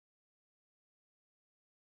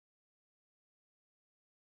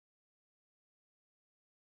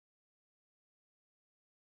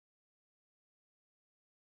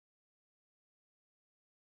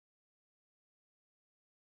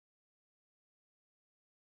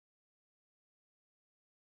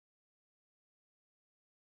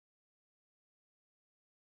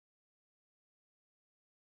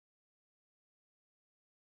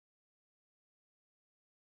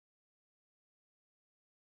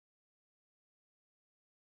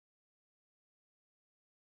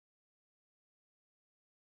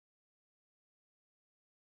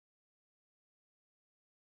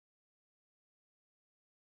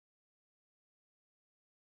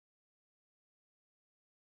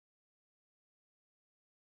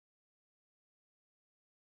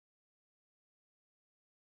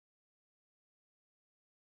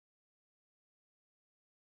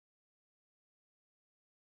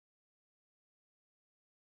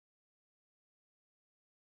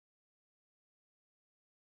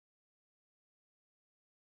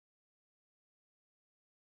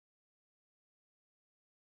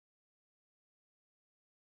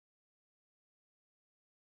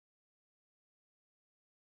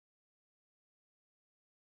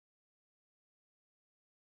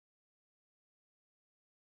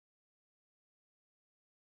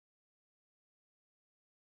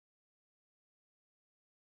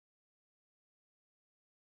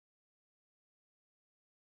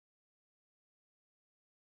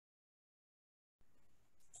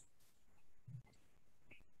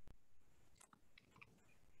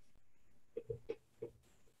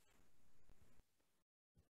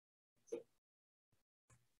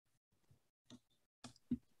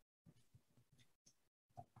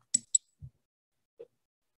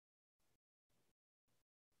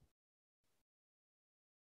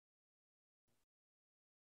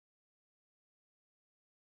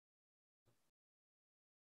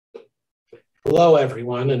Hello,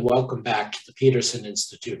 everyone, and welcome back to the Peterson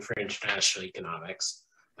Institute for International Economics.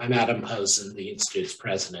 I'm Adam Posen, the Institute's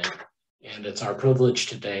president, and it's our privilege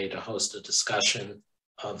today to host a discussion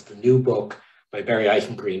of the new book by Barry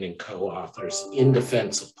Eichengreen and co-authors, In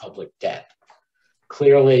Defense of Public Debt.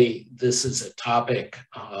 Clearly, this is a topic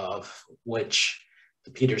of which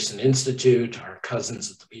the Peterson Institute, our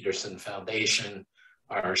cousins at the Peterson Foundation,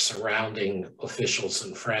 our surrounding officials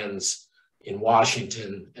and friends in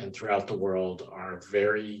Washington and throughout the world are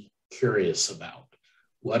very curious about.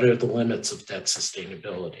 What are the limits of debt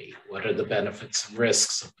sustainability? What are the benefits and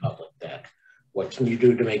risks of public debt? What can you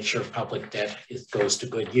do to make sure public debt goes to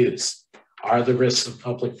good use? Are the risks of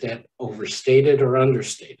public debt overstated or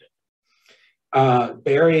understated?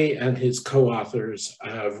 Barry and his co-authors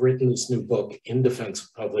have written this new book, In Defense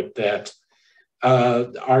of Public Debt,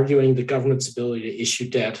 arguing the government's ability to issue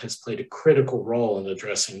debt has played a critical role in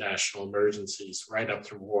addressing national emergencies right up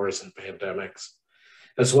through wars and pandemics,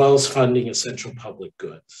 as well as funding essential public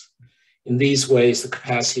goods. In these ways, the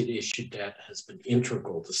capacity to issue debt has been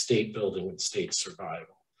integral to state building and state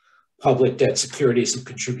survival. Public debt securities have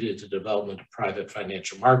contributed to the development of private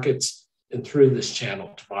financial markets and through this channel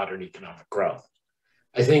to modern economic growth.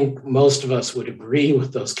 I think most of us would agree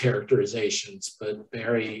with those characterizations, but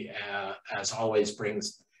Barry, as always,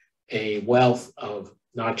 brings a wealth of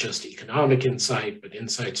not just economic insight, but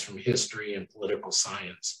insights from history and political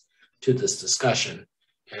science to this discussion.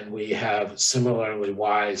 And we have similarly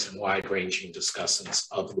wise and wide-ranging discussants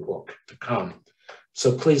of the book to come.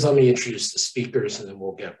 So please let me introduce the speakers and then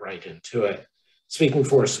we'll get right into it. Speaking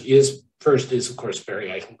first is, of course, Barry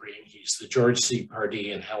Eichengreen. He's the George C.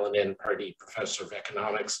 Pardee and Helen N. Pardee Professor of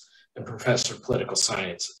Economics and Professor of Political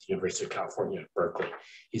Science at the University of California at Berkeley.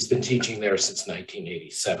 He's been teaching there since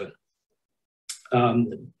 1987.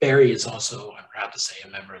 Barry is also, I'm proud to say, a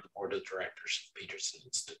member of the Board of Directors of the Peterson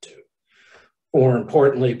Institute. More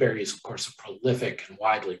importantly, Barry is, of course, a prolific and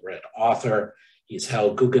widely read author. He's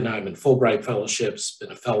held Guggenheim and Fulbright fellowships,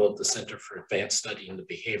 been a fellow of the Center for Advanced Study in the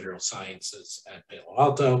Behavioral Sciences at Palo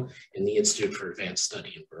Alto and the Institute for Advanced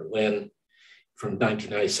Study in Berlin. From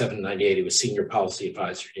 1997 to 98, he was Senior Policy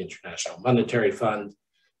Advisor to the International Monetary Fund.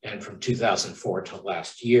 And from 2004 till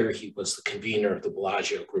last year, he was the convener of the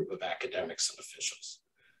Bellagio group of academics and officials.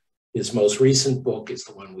 His most recent book is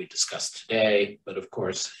the one we discussed today, but of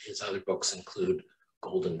course, his other books include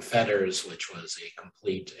Golden Fetters, which was a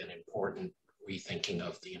complete and important rethinking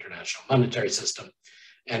of the international monetary system,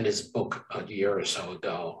 and his book a year or so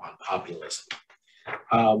ago on populism.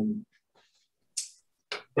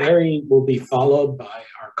 Barry will be followed by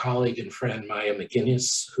our colleague and friend Maya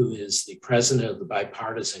MacGuineas, who is the president of the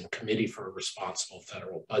Bipartisan Committee for a Responsible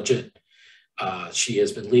Federal Budget. She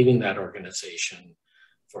has been leading that organization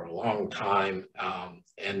for a long time,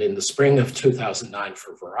 and in the spring of 2009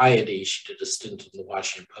 for Variety, she did a stint in the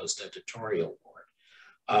Washington Post editorial board.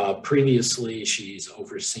 Previously, she's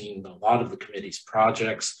overseen a lot of the committee's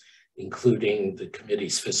projects, including the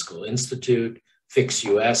committee's Fiscal Institute, Fix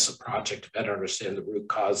US, a project to better understand the root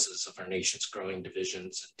causes of our nation's growing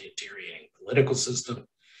divisions and deteriorating political system,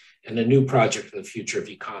 and a new project on the future of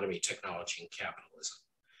economy, technology, and capitalism.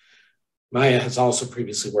 Maya has also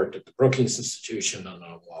previously worked at the Brookings Institution and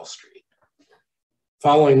on Wall Street.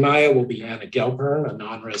 Following Maya will be Anne Gelpern, a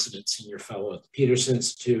non-resident senior fellow at the Peterson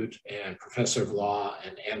Institute and professor of law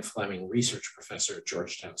and Anne Fleming Research Professor at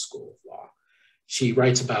Georgetown School of Law. She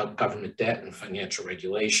writes about government debt and financial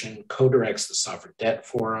regulation, co-directs the Sovereign Debt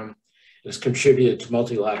Forum, and has contributed to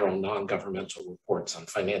multilateral non-governmental reports on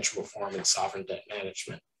financial reform and sovereign debt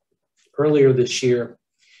management. Earlier this year,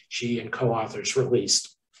 she and co-authors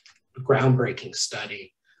released a groundbreaking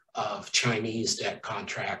study of Chinese debt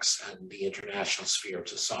contracts and the international sphere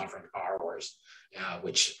to sovereign borrowers,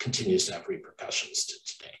 which continues to have repercussions to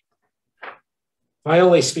today.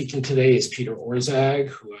 Finally, speaking today is Peter Orszag,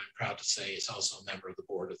 who I'm proud to say is also a member of the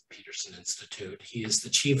board of the Peterson Institute. He is the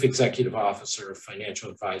Chief Executive Officer of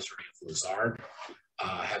Financial Advisory of Lazard,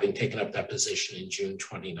 having taken up that position in June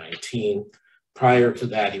 2019. Prior to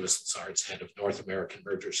that, he was Lazard's head of North American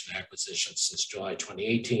mergers and acquisitions since July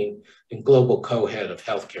 2018 and global co-head of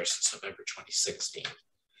healthcare since November 2016.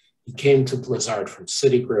 He came to Lazard from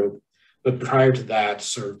Citigroup, but prior to that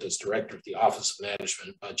served as director of the Office of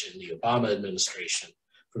Management and Budget in the Obama administration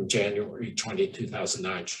from January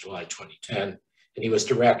 2009 to July 2010. And he was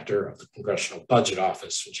director of the Congressional Budget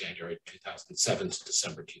Office from January 2007 to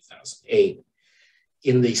December 2008.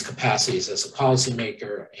 In these capacities as a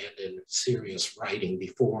policymaker and in serious writing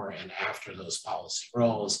before and after those policy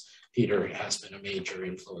roles, Peter has been a major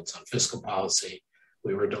influence on fiscal policy.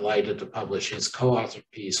 We were delighted to publish his co-authored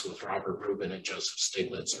piece with Robert Rubin and Joseph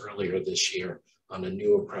Stiglitz earlier this year on a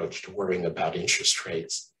new approach to worrying about interest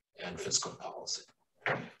rates and fiscal policy.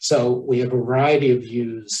 So we have a variety of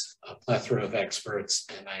views, a plethora of experts,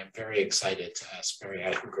 and I am very excited to ask Barry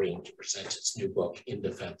Eichengreen to present his new book, In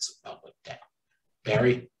Defense of Public Debt.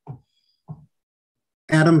 Barry?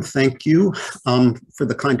 Adam, thank you for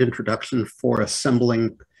the kind introduction, for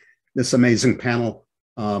assembling this amazing panel.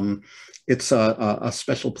 It's a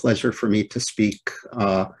special pleasure for me to speak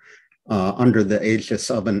under the aegis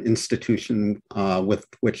of an institution with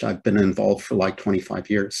which I've been involved for like 25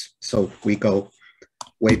 years. So we go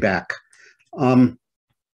way back.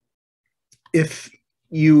 If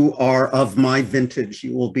you are of my vintage,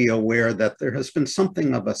 you will be aware that there has been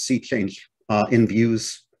something of a sea change in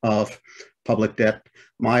views of public debt.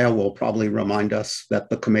 Maya will probably remind us that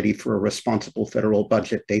the Committee for a Responsible Federal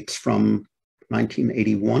Budget dates from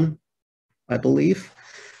 1981, I believe,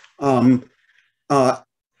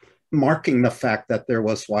 marking the fact that there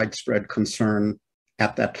was widespread concern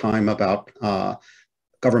at that time about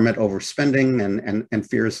government overspending and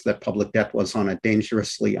fears that public debt was on a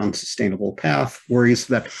dangerously unsustainable path, worries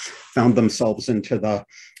that found themselves into the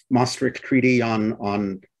Maastricht Treaty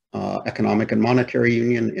on Economic and Monetary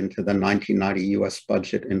Union, into the 1990 US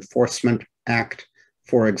Budget Enforcement Act,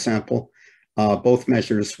 for example. Both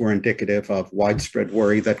measures were indicative of widespread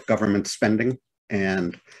worry that government spending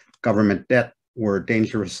and government debt were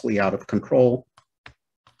dangerously out of control.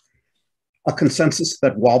 A consensus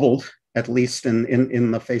that wobbled, at least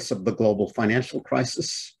in the face of the global financial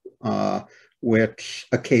crisis, which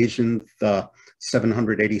occasioned the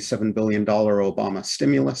 $787 billion Obama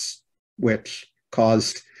stimulus, which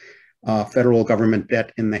caused federal government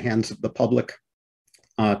debt in the hands of the public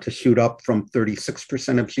to shoot up from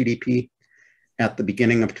 36% of GDP at the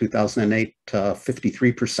beginning of 2008 to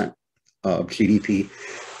 53% of GDP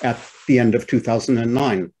at the end of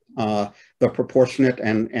 2009. The proportionate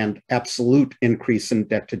and absolute increase in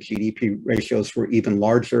debt to GDP ratios were even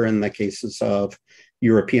larger in the cases of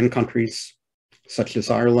European countries, such as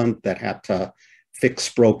Ireland, that had to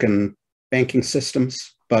fix broken banking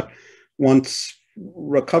systems. But once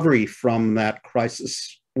recovery from that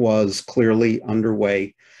crisis was clearly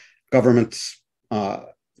underway, governments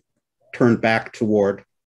turned back toward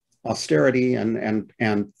austerity, and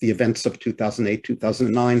the events of 2008,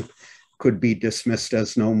 2009 could be dismissed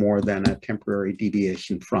as no more than a temporary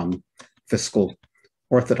deviation from fiscal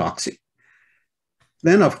orthodoxy.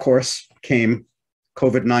 Then, of course, came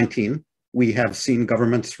COVID-19. We have seen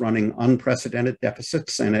governments running unprecedented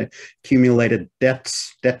deficits and accumulated debt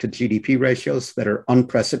to GDP ratios that are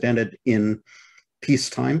unprecedented in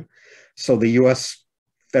peacetime. So the US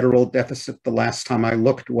federal deficit, the last time I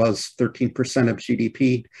looked, was 13% of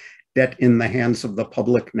GDP. Debt in the hands of the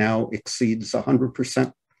public now exceeds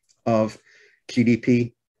 100% of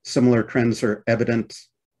GDP. Similar trends are evident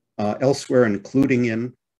elsewhere, including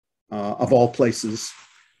in, of all places,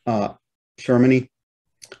 Germany.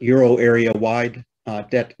 Euro area wide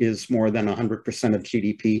debt is more than 100% of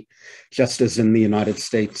GDP, just as in the United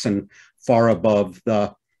States, and far above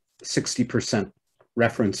the 60%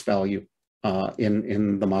 reference value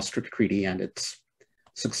in the Maastricht Treaty and its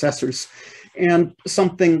successors. And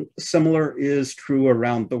something similar is true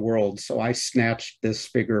around the world. So I snatched this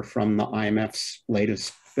figure from the IMF's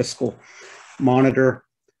latest fiscal monitor.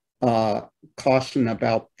 Caution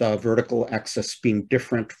about the vertical axis being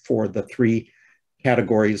different for the three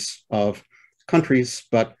categories of countries,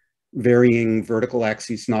 but varying vertical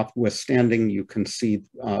axes notwithstanding, you can see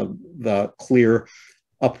the clear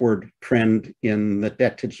upward trend in the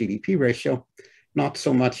debt to GDP ratio, not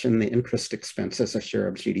so much in the interest expense as a share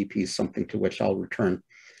of GDP, something to which I'll return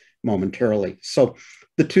momentarily. So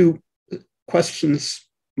the two questions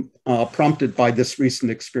prompted by this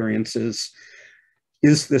recent experience is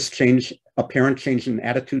this change, apparent change in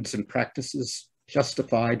attitudes and practices,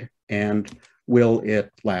 justified, and will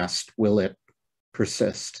it last? Will it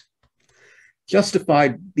persist?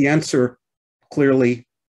 Justified, the answer clearly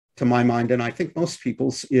to my mind, and I think most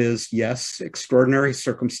people's, is yes. Extraordinary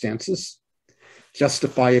circumstances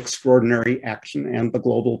justify extraordinary action, and the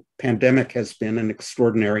global pandemic has been an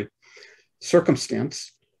extraordinary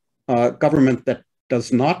circumstance. Government that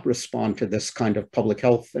does not respond to this kind of public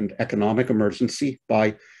health and economic emergency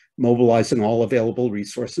by mobilizing all available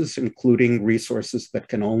resources, including resources that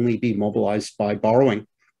can only be mobilized by borrowing,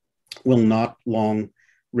 will not long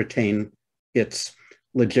retain its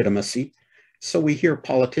legitimacy. So we hear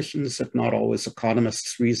politicians, if not always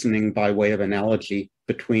economists, reasoning by way of analogy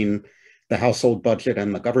between the household budget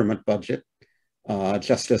and the government budget.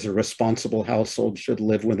 Just as a responsible household should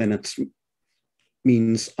live within its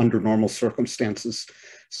means under normal circumstances,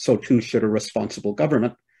 so too should a responsible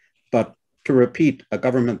government. But To repeat, a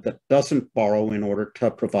government that doesn't borrow in order to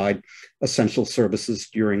provide essential services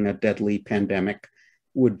during a deadly pandemic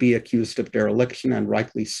would be accused of dereliction, and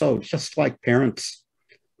rightly so, just like parents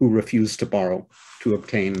who refuse to borrow to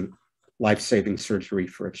obtain life-saving surgery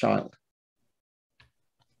for a child.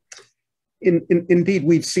 Indeed,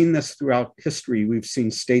 we've seen this throughout history. We've seen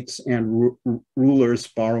states and rulers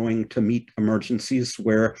borrowing to meet emergencies,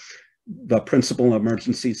 where the principal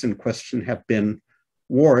emergencies in question have been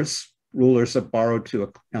wars. Rulers have borrowed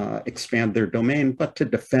to expand their domain, but to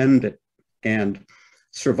defend it and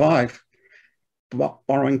survive.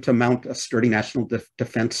 Borrowing to mount a sturdy national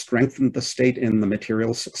defense strengthened the state in the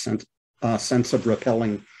material sense of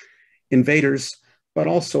repelling invaders, but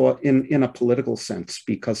also in a political sense,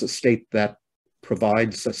 because a state that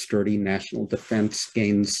provides a sturdy national defense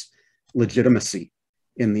gains legitimacy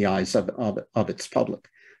in the eyes of its public.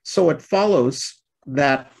 So it follows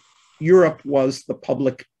that Europe was the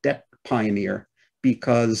public debt pioneer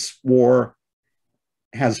because war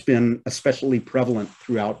has been especially prevalent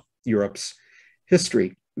throughout Europe's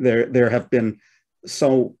history. There have been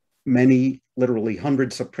so many, literally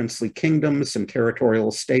hundreds of princely kingdoms and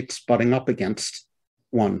territorial states butting up against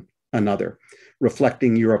one another,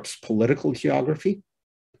 reflecting Europe's political geography,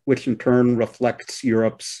 which in turn reflects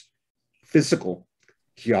Europe's physical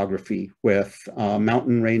geography, with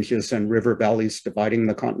mountain ranges and river valleys dividing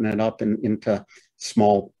the continent up into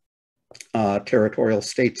small territorial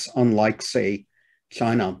states, unlike, say,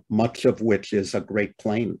 China, much of which is a great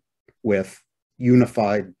plain with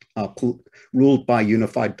unified, ruled by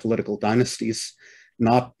unified political dynasties,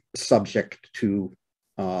 not subject to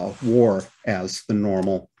war as the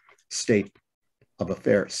normal state of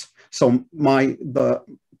affairs. So the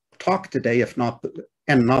talk today, if not,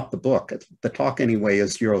 and not the book, the talk anyway,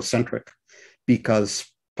 is Eurocentric, because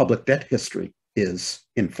public debt history is,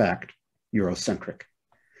 in fact, Eurocentric.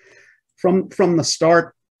 From the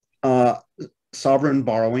start, sovereign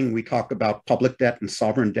borrowing, we talk about public debt and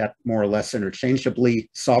sovereign debt more or less interchangeably.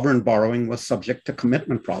 Sovereign borrowing was subject to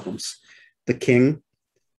commitment problems. The king,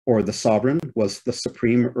 or the sovereign, was the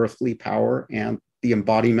supreme earthly power and the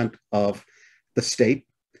embodiment of the state,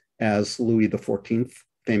 as Louis XIV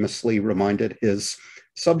famously reminded his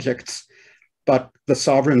subjects. But the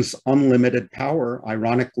sovereign's unlimited power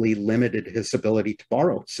ironically limited his ability to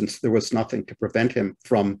borrow, since there was nothing to prevent him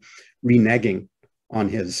from reneging on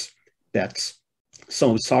his debts.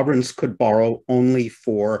 So sovereigns could borrow only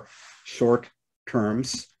for short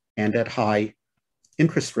terms and at high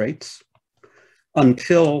interest rates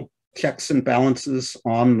until checks and balances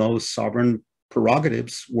on those sovereign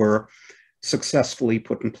prerogatives were successfully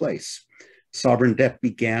put in place. Sovereign debt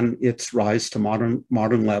began its rise to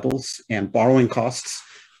modern levels, and borrowing costs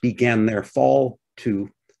began their fall to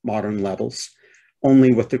modern levels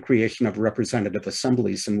only with the creation of representative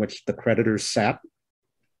assemblies in which the creditors sat,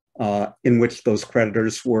 in which those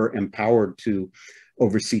creditors were empowered to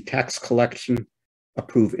oversee tax collection,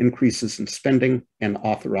 approve increases in spending, and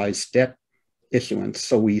authorize debt issuance.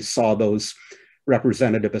 So we saw those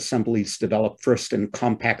representative assemblies develop first in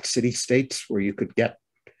compact city-states, where you could get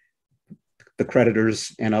the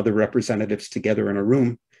creditors and other representatives together in a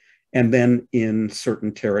room, and then in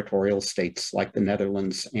certain territorial states like the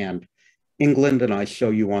Netherlands and England. And I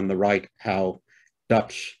show you on the right how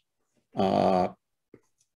Dutch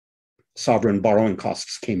sovereign borrowing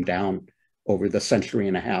costs came down over the century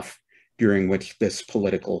and a half during which this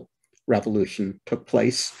political revolution took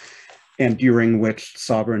place, and during which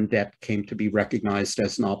sovereign debt came to be recognized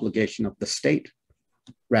as an obligation of the state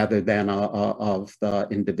rather than of the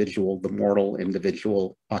individual, the mortal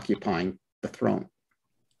individual occupying the throne.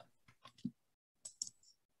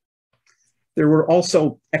 There were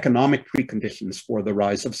also economic preconditions for the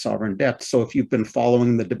rise of sovereign debt. So if you've been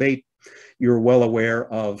following the debate, you're well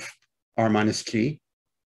aware of R minus G,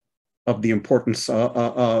 of the importance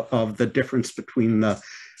of the difference between the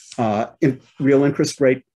real interest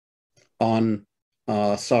rate on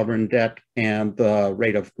sovereign debt and the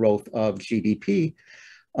rate of growth of GDP.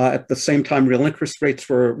 At the same time, real interest rates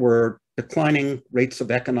were declining rates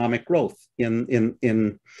of economic growth in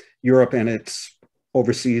Europe, and its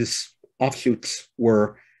overseas offshoots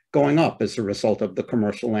were going up as a result of the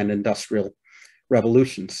commercial and industrial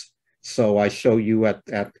revolutions. So I show you at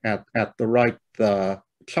the right the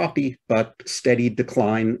choppy but steady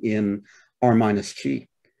decline in R minus G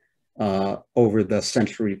over the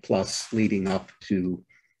century plus leading up to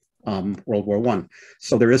World War I.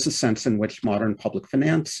 So there is a sense in which modern public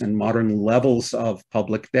finance and modern levels of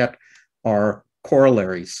public debt are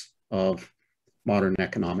corollaries of modern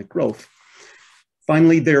economic growth.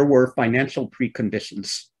 Finally, there were financial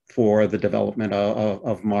preconditions for the development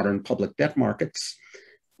of modern public debt markets.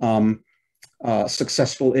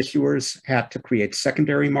 Successful issuers had to create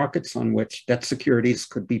secondary markets on which debt securities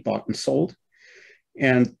could be bought and sold.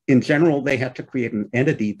 And in general, they had to create an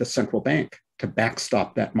entity, the central bank, to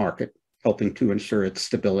backstop that market, helping to ensure its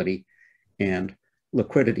stability and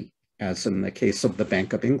liquidity, as in the case of the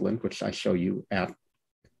Bank of England, which I show you at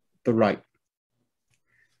the right.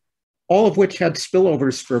 All of which had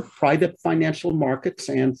spillovers for private financial markets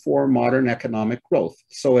and for modern economic growth.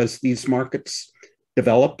 So as these markets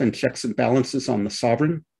develop and checks and balances on the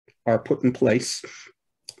sovereign are put in place,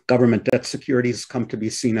 government debt securities come to be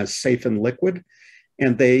seen as safe and liquid,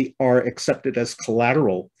 and they are accepted as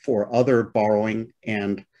collateral for other borrowing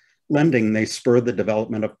and lending. They spur the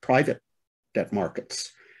development of private debt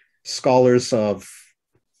markets. Scholars of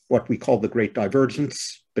what we call the Great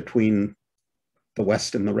Divergence between the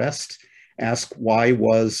West and the rest ask, why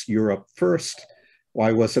was Europe first?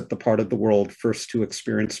 Why was it the part of the world first to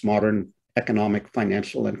experience modern economic,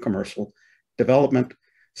 financial, and commercial development?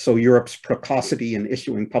 So Europe's precocity in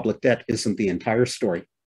issuing public debt isn't the entire story,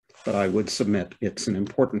 but I would submit it's an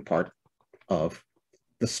important part of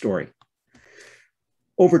the story.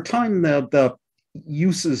 Over time, the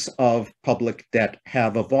uses of public debt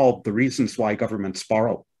have evolved. The reasons why governments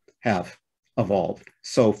borrow have evolved.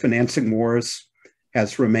 So financing wars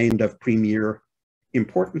has remained of premier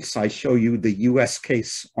importance. I show you the US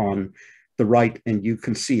case on the right, and you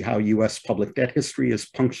can see how US public debt history is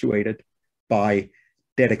punctuated by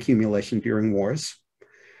debt accumulation during wars.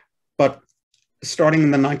 But starting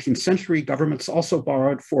in the 19th century, governments also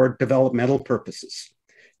borrowed for developmental purposes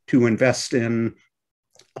to invest in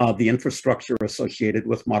the infrastructure associated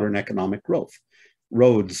with modern economic growth: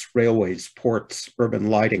 roads, railways, ports, urban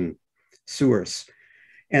lighting, sewers.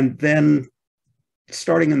 And then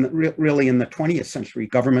starting in really in the 20th century,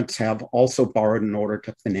 governments have also borrowed in order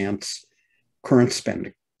to finance current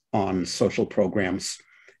spending on social programs,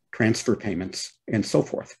 transfer payments, and so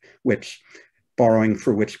forth, which borrowing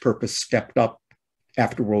for which purpose stepped up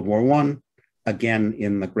after World War I, again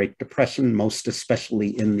in the Great Depression, most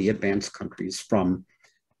especially in the advanced countries from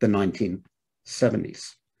the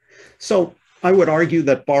 1970s. So I would argue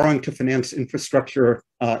that borrowing to finance infrastructure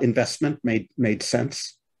investment made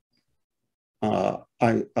sense. The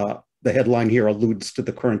headline here alludes to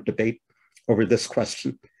the current debate over this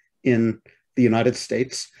question in the United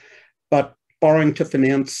States, but borrowing to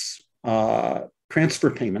finance transfer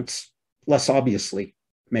payments less obviously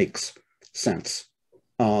makes sense.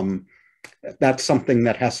 That's something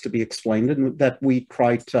that has to be explained and that we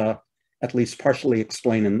try to at least partially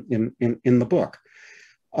explain in the book.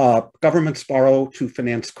 Governments borrow to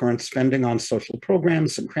finance current spending on social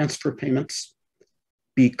programs and transfer payments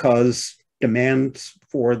because demands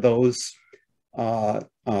for those kind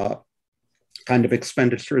of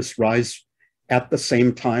expenditures rise at the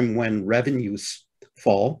same time when revenues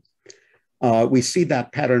fall. We see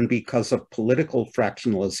that pattern because of political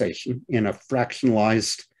fractionalization. In a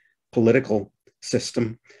fractionalized political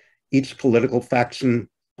system, each political faction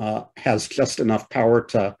has just enough power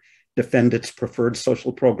to defend its preferred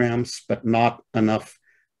social programs, but not enough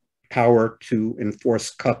power to enforce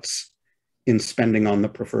cuts in spending on the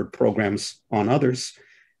preferred programs on others.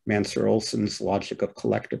 Mansur Olson's logic of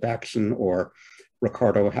collective action, or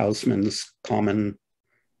Ricardo Hausmann's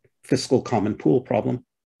fiscal common pool problem,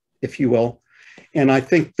 if you will. And I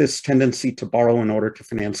think this tendency to borrow in order to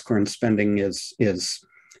finance current spending is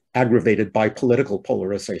aggravated by political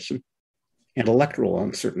polarization and electoral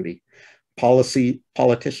uncertainty.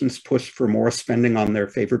 Politicians push for more spending on their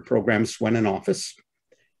favored programs when in office,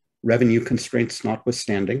 revenue constraints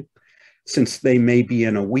notwithstanding, since they may be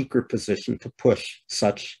in a weaker position to push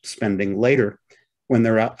such spending later when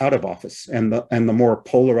they're out of office. And the more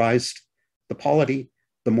polarized the polity,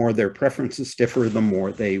 the more their preferences differ, the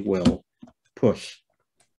more they will push.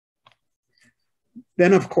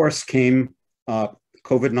 Then, of course, came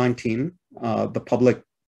COVID-19. The public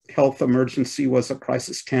health emergency was a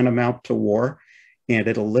crisis tantamount to war, and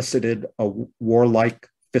it elicited a warlike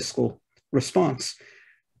fiscal response.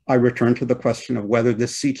 I return to the question of whether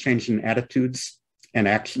this sea change in attitudes and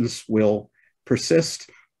actions will persist.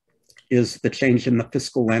 Is the change in the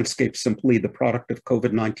fiscal landscape simply the product of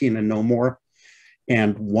COVID-19 and no more?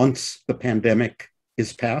 And once the pandemic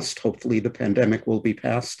is past, hopefully the pandemic will be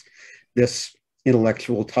past, this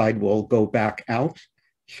intellectual tide will go back out.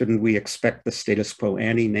 Shouldn't we expect the status quo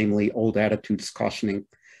ante, namely old attitudes cautioning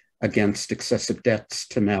against excessive debts,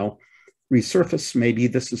 to now resurface? Maybe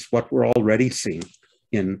this is what we're already seeing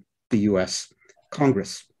in the US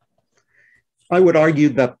Congress. I would argue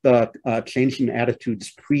that the change in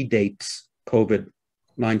attitudes predates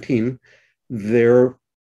COVID-19. There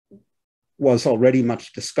was already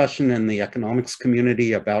much discussion in the economics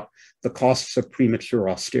community about the costs of premature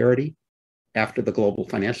austerity after the global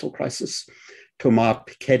financial crisis. Thomas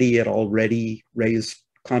Piketty had already raised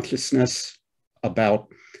consciousness about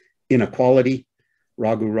inequality.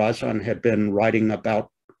 Raghu Rajan had been writing about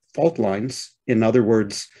fault lines. In other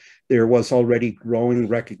words, there was already growing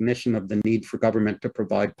recognition of the need for government to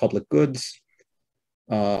provide public goods,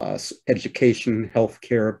 education,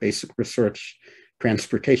 healthcare, basic research,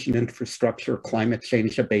 transportation infrastructure, climate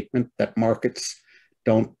change abatement that markets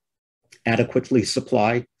don't adequately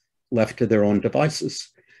supply, left to their own devices.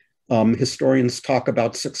 Historians talk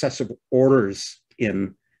about successive orders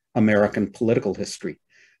in American political history.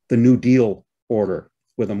 The New Deal order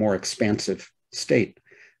with a more expansive state,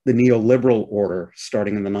 the neoliberal order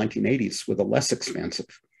starting in the 1980s with a less expansive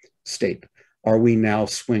state. Are we now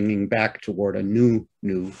swinging back toward a new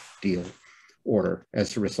deal order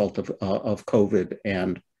as a result of COVID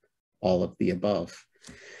and all of the above?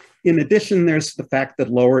 In addition, there's the fact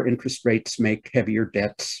that lower interest rates make heavier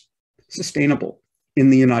debts sustainable. In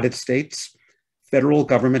the United States, federal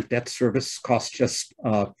government debt service costs just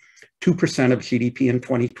 2% of GDP in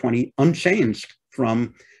 2020, unchanged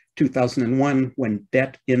from 2001, when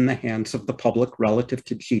debt in the hands of the public relative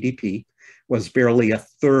to GDP was barely a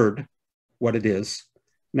third what it is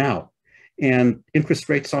now. And interest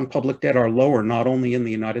rates on public debt are lower, not only in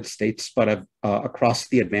the United States, but across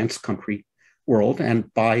the advanced country world,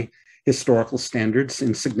 and by historical standards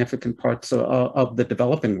in significant parts of the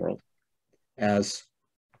developing world as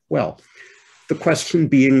well. The question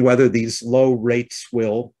being whether these low rates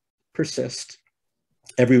will persist.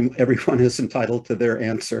 Everyone is entitled to their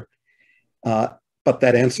answer, but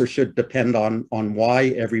that answer should depend on why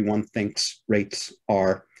everyone thinks rates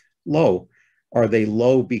are low. Are they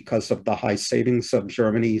low because of the high savings of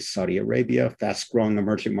Germany, Saudi Arabia, fast-growing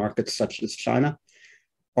emerging markets such as China?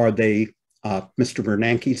 Are they Mr.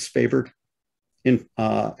 Bernanke's favored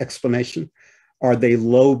explanation? Are they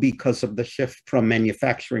low because of the shift from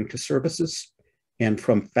manufacturing to services and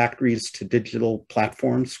from factories to digital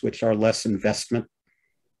platforms, which are less investment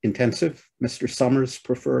intensive? Mr. Summers'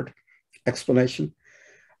 preferred explanation.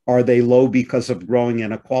 Are they low because of growing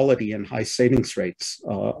inequality and high savings rates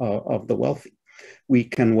of the wealthy? We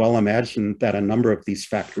can well imagine that a number of these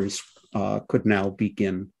factors could now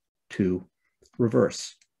begin to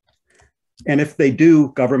reverse. And if they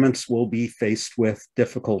do, governments will be faced with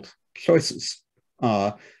difficult choices.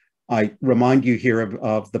 I remind you here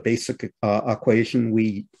of the basic equation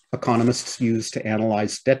we economists use to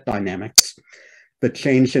analyze debt dynamics. The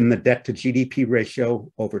change in the debt to GDP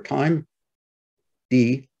ratio over time,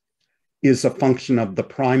 D, is a function of the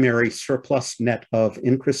primary surplus net of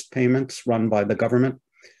interest payments run by the government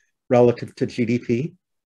relative to GDP.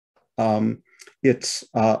 It's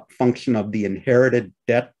a function of the inherited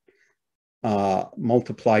debt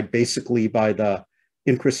multiplied basically by the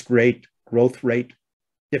interest rate, growth rate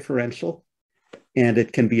differential, and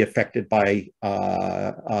it can be affected by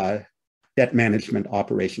debt management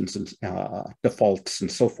operations and defaults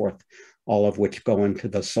and so forth, all of which go into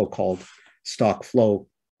the so-called stock flow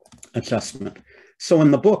adjustment. So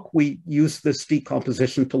in the book, we use this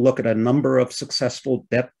decomposition to look at a number of successful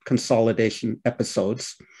debt consolidation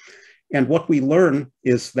episodes. And what we learn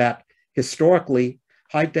is that historically,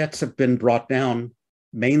 high debts have been brought down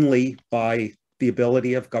mainly by the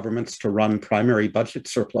ability of governments to run primary budget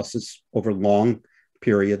surpluses over long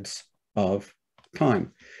periods of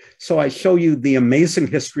time. So I show you the amazing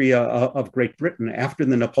history of Great Britain after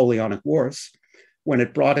the Napoleonic Wars, when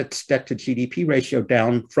it brought its debt to GDP ratio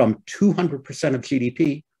down from 200% of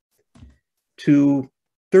GDP to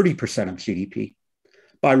 30% of GDP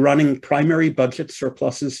by running primary budget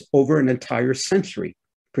surpluses over an entire century,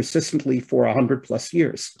 persistently for 100+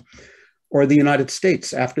 years. Or the United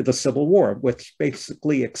States after the Civil War, which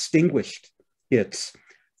basically extinguished its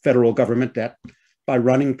federal government debt by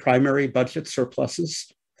running primary budget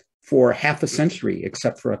surpluses for half a century,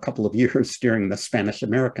 except for a couple of years during the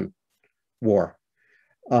Spanish-American War.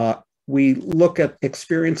 We look at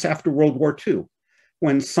experience after World War II,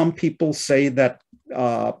 when some people say that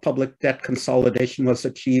public debt consolidation was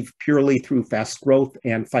achieved purely through fast growth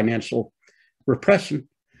and financial repression.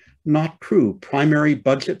 Not true. Primary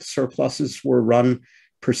budget surpluses were run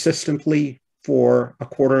persistently for a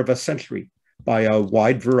quarter of a century by a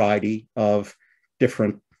wide variety of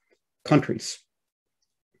different countries.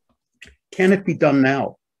 Can it be done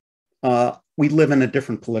now? We live in a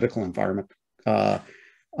different political environment.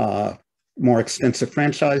 More extensive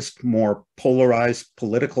franchised, more polarized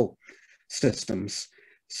political systems.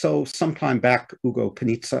 So sometime back, Ugo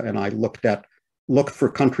Panizza and I looked at looked for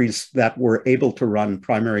countries that were able to run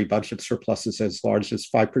primary budget surpluses as large as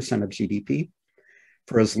 5% of GDP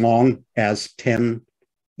for as long as 10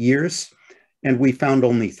 years. And we found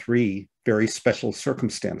only 3 very special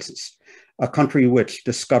circumstances. A country which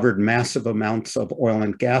discovered massive amounts of oil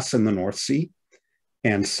and gas in the North Sea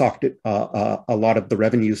and socked a lot of the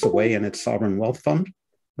revenues away in its sovereign wealth fund,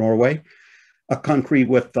 Norway. A country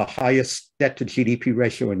with the highest debt to GDP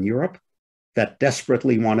ratio in Europe that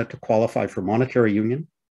desperately wanted to qualify for monetary union,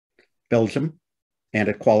 Belgium, and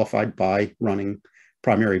it qualified by running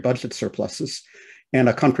primary budget surpluses. And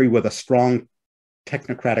a country with a strong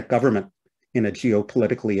technocratic government in a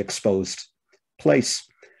geopolitically exposed place,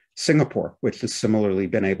 Singapore, which has similarly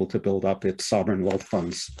been able to build up its sovereign wealth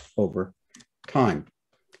funds over time.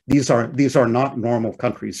 These are not normal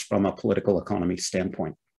countries from a political economy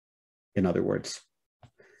standpoint, in other words.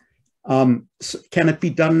 So can it be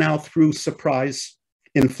done now through surprise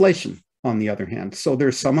inflation, on the other hand? So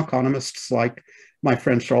there's some economists like my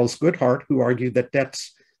friend Charles Goodhart who argue that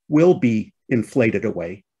debts will be inflated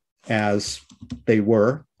away as they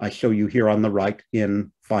were, I show you here on the right,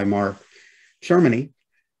 in Weimar, Germany.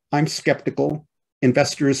 I'm skeptical.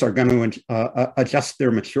 Investors are going to adjust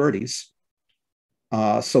their maturities.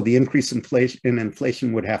 So the increase in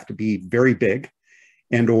inflation would have to be very big,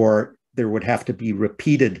 and or there would have to be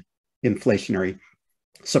repeated inflationary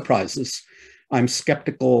surprises. I'm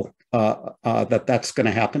skeptical that that's going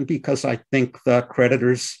to happen because I think the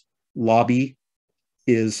creditors' lobby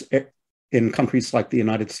is, in countries like the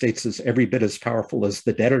United States, is every bit as powerful as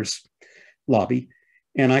the debtors' lobby.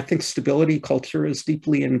 And I think stability culture is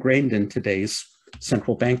deeply ingrained in today's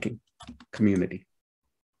central banking community.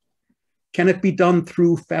 Can it be done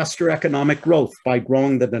through faster economic growth by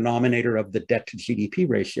growing the denominator of the debt to GDP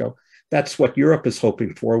ratio? That's what Europe is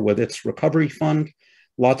hoping for with its recovery fund.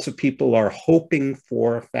 Lots of people are hoping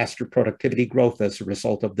for faster productivity growth as a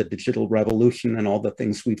result of the digital revolution and all the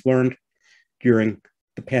things we've learned during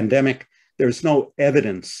the pandemic. There's no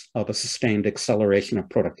evidence of a sustained acceleration of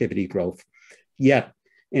productivity growth yet,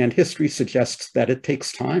 and history suggests that it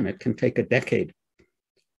takes time. It can take a decade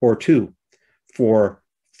or two for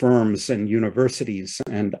firms and universities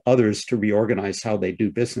and others to reorganize how they do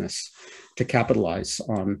business to capitalize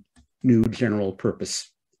on new general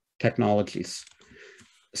purpose technologies.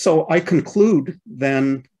 So I conclude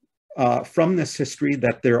then from this history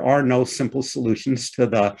that there are no simple solutions to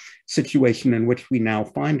the situation in which we now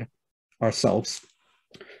find ourselves.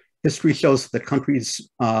 History shows that countries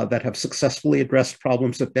that have successfully addressed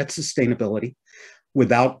problems of debt sustainability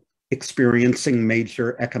without experiencing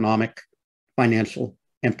major economic, financial,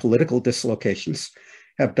 and political dislocations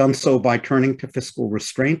have done so by turning to fiscal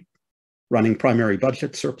restraint, running primary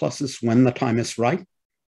budget surpluses when the time is right,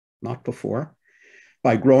 not before,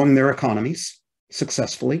 by growing their economies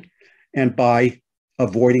successfully, and by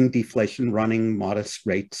avoiding deflation, running modest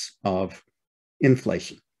rates of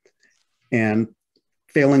inflation. And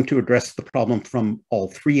failing to address the problem from all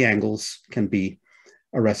 3 angles can be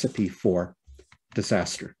a recipe for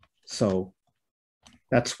disaster. So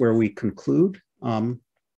that's where we conclude.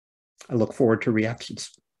 I look forward to reactions.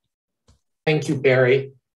 Thank you,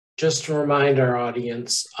 Barry. Just to remind our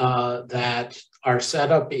audience that our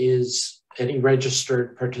setup is any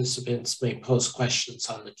registered participants may post questions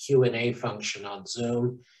on the Q&A function on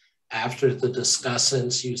Zoom. After the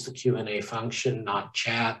discussants, use the Q&A function, not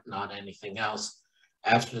chat, not anything else.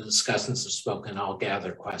 After the discussants have spoken, I'll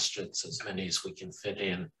gather questions, as many as we can fit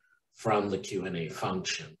in from the Q&A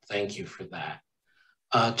function. Thank you for that.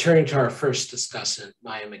 Turning to our first discussant,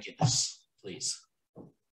 Maya MacGuineas, please.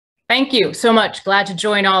 Thank you so much. Glad to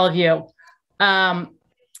join all of you.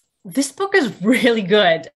 This book is really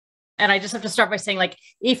good. And I just have to start by saying, like,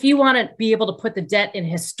 if you want to be able to put the debt in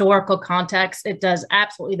historical context, it does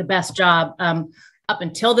absolutely the best job. Up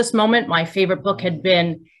until this moment, my favorite book had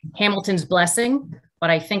been Hamilton's Blessing, but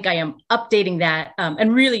I think I am updating that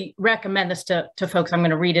and really recommend this to folks. I'm going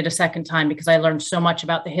to read it a second time because I learned so much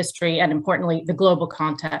about the history and, importantly, the global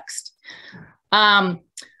context.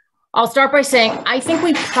 I'll start by saying I think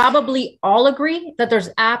we probably all agree that there's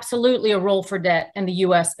absolutely a role for debt in the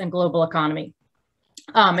US and global economy.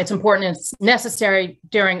 It's important, it's necessary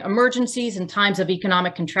during emergencies and times of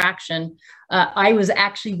economic contraction. I was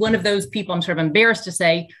actually one of those people, I'm sort of embarrassed to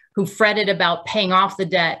say, who fretted about paying off the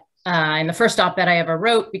debt in the first op-ed I ever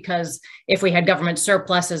wrote, because if we had government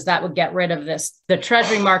surpluses, that would get rid of this. The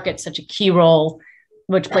treasury market, such a key role,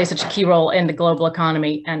 which plays such a key role in the global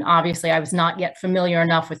economy. And obviously I was not yet familiar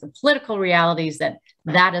enough with the political realities that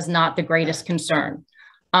that is not the greatest concern.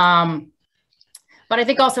 But I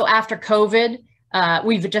think also after COVID,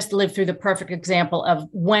 we've just lived through the perfect example of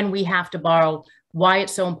when we have to borrow, why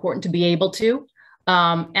it's so important to be able to.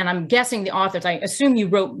 And I'm guessing the authors, I assume you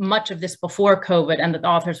wrote much of this before COVID, and that the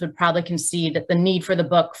authors would probably concede that the need for the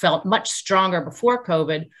book felt much stronger before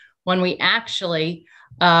COVID, when we actually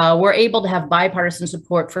were able to have bipartisan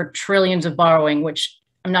support for trillions of borrowing, which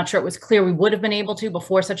I'm not sure it was clear we would have been able to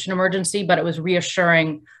before such an emergency, but it was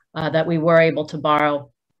reassuring that we were able to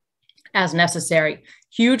borrow as necessary.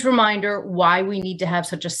 Huge reminder why we need to have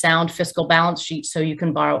such a sound fiscal balance sheet so you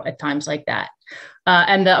can borrow at times like that.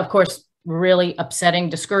 And of course, really upsetting,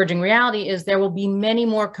 discouraging reality is there will be many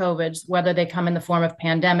more COVIDs, whether they come in the form of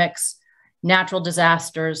pandemics, natural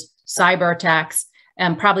disasters, cyber attacks,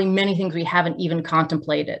 and probably many things we haven't even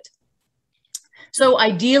contemplated. So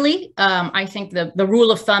ideally, I think the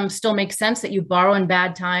rule of thumb still makes sense, that you borrow in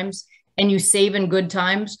bad times and you save in good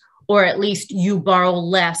times, or at least you borrow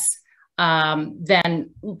less than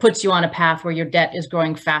puts you on a path where your debt is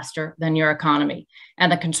growing faster than your economy.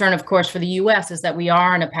 And the concern, of course, for the US is that we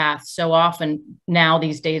are on a path so often now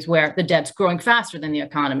these days where the debt's growing faster than the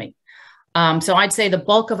economy. So I'd say the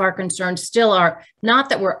bulk of our concerns still are not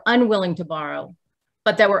that we're unwilling to borrow,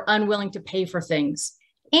 but that we're unwilling to pay for things.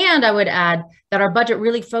 And I would add that our budget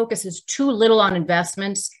really focuses too little on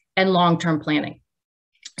investments and long-term planning.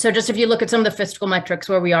 So just if you look at some of the fiscal metrics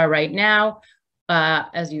where we are right now,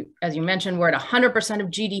 as you mentioned, we're at 100% of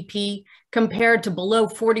GDP compared to below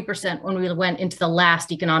 40% when we went into the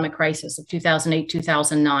last economic crisis of 2008,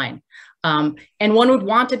 2009. And one would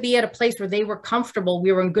want to be at a place where they were comfortable,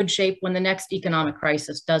 we were in good shape when the next economic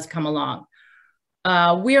crisis does come along.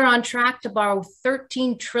 We are on track to borrow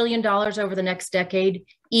 $13 trillion over the next decade,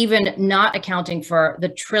 even not accounting for the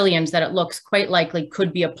trillions that it looks quite likely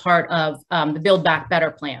could be a part of the Build Back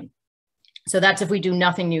Better plan. So that's if we do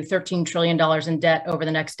nothing new, $13 trillion in debt over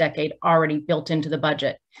the next decade already built into the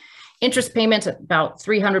budget. Interest payments at about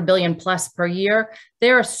 300 billion plus per year,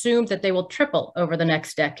 they're assumed that they will triple over the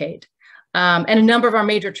next decade. And a number of our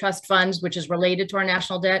major trust funds, which is related to our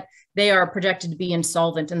national debt, they are projected to be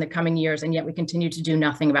insolvent in the coming years, and yet we continue to do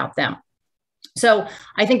nothing about them. So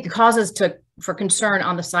I think the causes for concern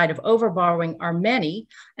on the side of overborrowing are many,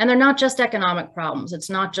 and they're not just economic problems. It's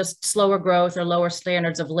not just slower growth or lower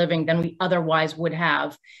standards of living than we otherwise would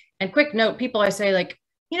have. And quick note, people I say like,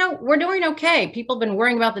 you know, we're doing okay. People have been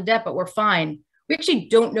worrying about the debt, but we're fine. We actually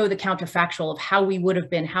don't know the counterfactual of how we would have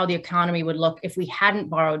been, how the economy would look if we hadn't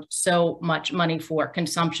borrowed so much money for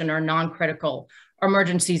consumption or non-critical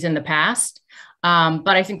emergencies in the past. But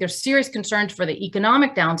I think there's serious concerns for the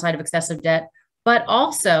economic downside of excessive debt, but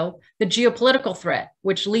also the geopolitical threat,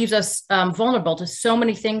 which leaves us vulnerable to so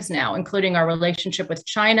many things now, including our relationship with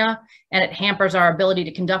China, and it hampers our ability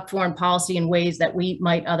to conduct foreign policy in ways that we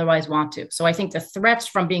might otherwise want to. So I think the threats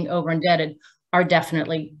from being over-indebted are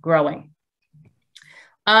definitely growing.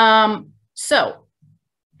 So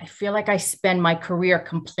I feel like I spend my career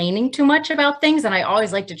complaining too much about things, and I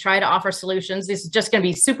always like to try to offer solutions. This is just going to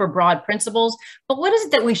be super broad principles, but what is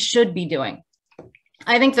it that we should be doing?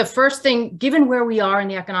 I think the first thing, given where we are in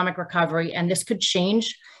the economic recovery, and this could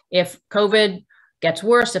change if COVID gets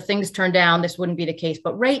worse, if things turn down, this wouldn't be the case.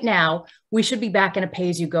 But right now, we should be back in a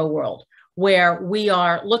pay-as-you-go world where we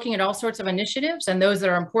are looking at all sorts of initiatives, and those that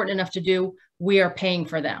are important enough to do, we are paying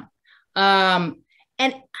for them.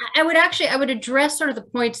 And I would address sort of the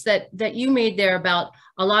points that you made there about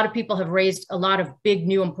a lot of people have raised a lot of big,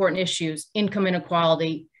 new, important issues, income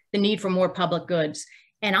inequality, the need for more public goods.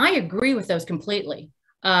 And I agree with those completely.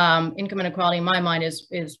 Income inequality in my mind is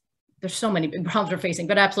there's so many big problems we're facing,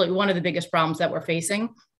 but absolutely one of the biggest problems that we're facing.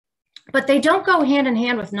 But they don't go hand in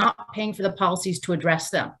hand with not paying for the policies to address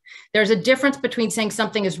them. There's a difference between saying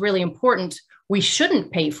something is really important, we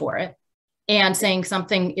shouldn't pay for it, and saying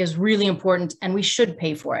something is really important and we should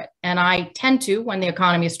pay for it. And I tend to, when the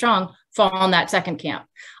economy is strong, fall on that second camp.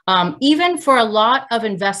 Even for a lot of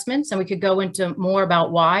investments, and we could go into more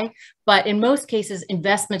about why, but in most cases,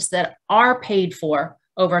 investments that are paid for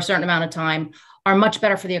over a certain amount of time are much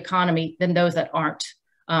better for the economy than those that aren't.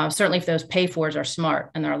 Certainly if those pay-fors are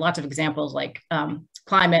smart. And there are lots of examples like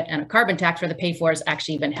climate and a carbon tax where the pay-fors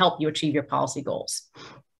actually even help you achieve your policy goals.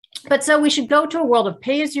 But so we should go to a world of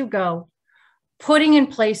pay-as-you-go, putting in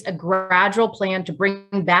place a gradual plan to bring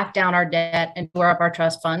back down our debt and shore up our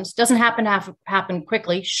trust funds. Doesn't happen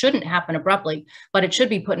quickly, shouldn't happen abruptly, but it should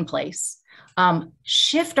be put in place.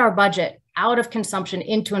 Shift our budget out of consumption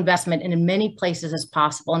into investment in as many places as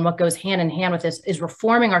possible. And what goes hand in hand with this is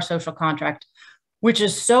reforming our social contract, which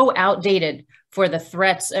is so outdated for the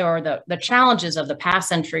threats or the challenges of the past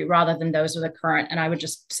century rather than those of the current. And I would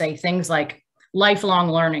just say things like lifelong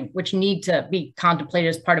learning, which need to be contemplated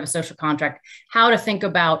as part of a social contract, how to think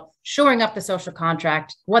about shoring up the social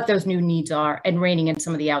contract, what those new needs are, and reining in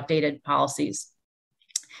some of the outdated policies.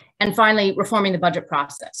 And finally, reforming the budget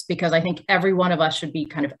process, because I think every one of us should be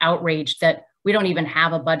kind of outraged that we don't even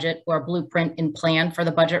have a budget or a blueprint in plan for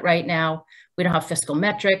the budget right now. We don't have fiscal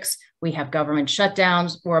metrics. We have government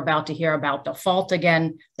shutdowns. We're about to hear about default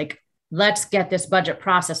again. Like, let's get this budget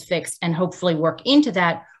process fixed and hopefully work into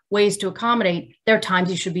that ways to accommodate. There are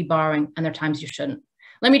times you should be borrowing and there are times you shouldn't.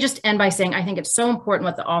 Let me just end by saying, I think it's so important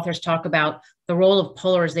what the authors talk about, the role of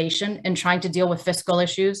polarization in trying to deal with fiscal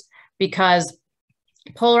issues, because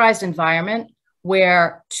polarized environment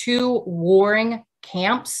where two warring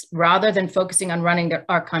camps, rather than focusing on running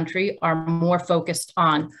our country, are more focused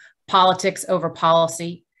on politics over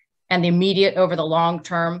policy and the immediate over the long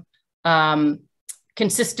term.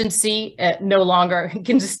 Consistency,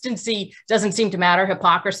 consistency doesn't seem to matter.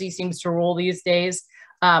 Hypocrisy seems to rule these days.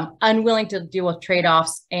 Unwilling to deal with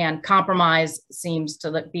trade-offs, and compromise seems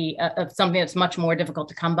to be something that's much more difficult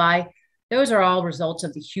to come by. Those are all results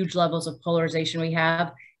of the huge levels of polarization we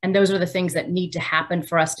have. And those are the things that need to happen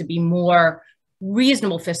for us to be more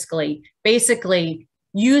reasonable fiscally, basically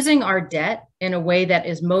using our debt in a way that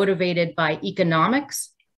is motivated by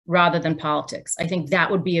economics rather than politics. I think that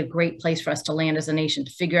would be a great place for us to land as a nation,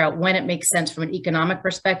 to figure out when it makes sense from an economic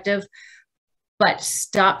perspective, but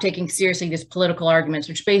stop taking seriously these political arguments,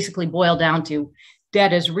 which basically boil down to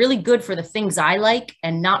debt is really good for the things I like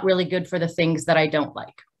and not really good for the things that I don't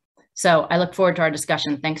like. So I look forward to our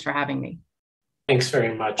discussion. Thanks for having me. Thanks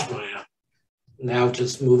very much, Maya. Now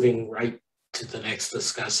just moving right to the next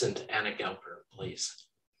discussant, Anna Gelpern, please.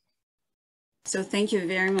 So thank you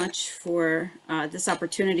very much for this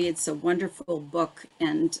opportunity. It's a wonderful book,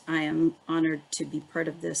 and I am honored to be part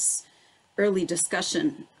of this early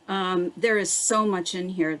discussion. There is so much in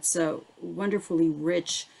here. It's a wonderfully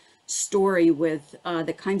rich story with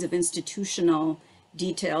the kinds of institutional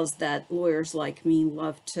details that lawyers like me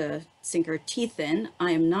love to sink our teeth in.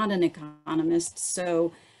 I am not an economist,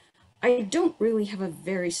 so I don't really have a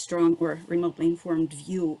very strong or remotely informed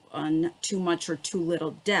view on too much or too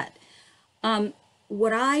little debt.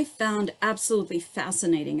 What I found absolutely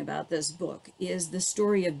fascinating about this book is the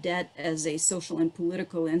story of debt as a social and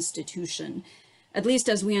political institution, at least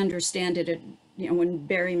as we understand it. You know, when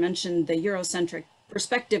Barry mentioned the Eurocentric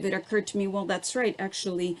perspective, it occurred to me, well, that's right.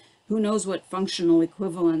 Actually, who knows what functional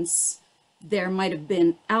equivalence there might have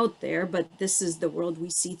been out there, but this is the world we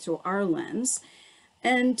see through our lens.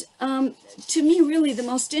 And to me, really, the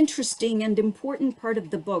most interesting and important part of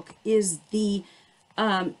the book is the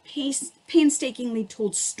painstakingly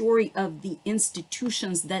told story of the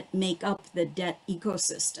institutions that make up the debt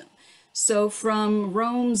ecosystem. So from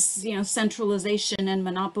Rome's centralization and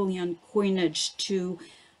monopoly on coinage to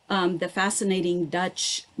the fascinating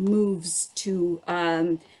Dutch moves to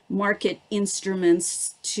market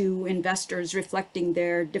instruments to investors reflecting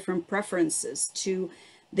their different preferences, to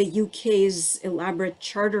the UK's elaborate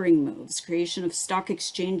chartering moves, creation of stock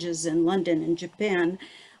exchanges in London and Japan,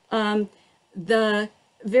 the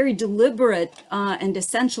very deliberate and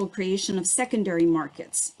essential creation of secondary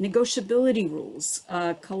markets, negotiability rules,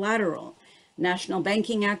 collateral, national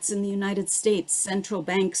banking acts in the United States, central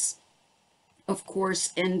banks, of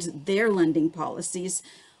course, and their lending policies,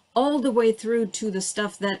 all the way through to the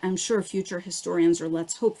stuff that I'm sure future historians, or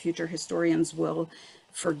let's hope future historians, will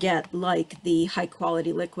forget, like the high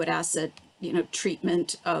quality liquid asset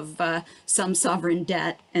treatment of some sovereign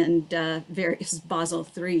debt and various Basel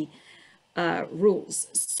III rules.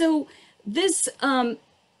 So this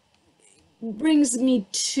brings me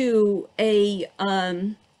to a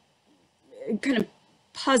kind of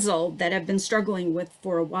puzzle that I've been struggling with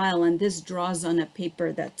for a while, and this draws on a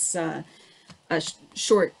paper that's a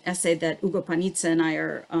short essay that Ugo Panizza and I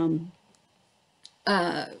are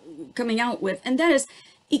coming out with, and that is,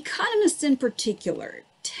 economists in particular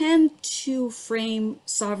tend to frame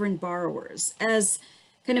sovereign borrowers as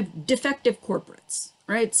kind of defective corporates,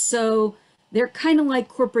 right? So they're kind of like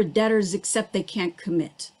corporate debtors, except they can't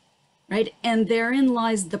commit, right? And therein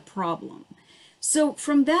lies the problem. So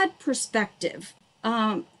from that perspective,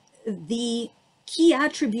 the key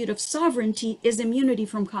attribute of sovereignty is immunity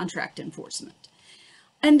from contract enforcement.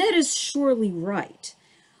 And that is surely right.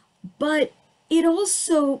 But it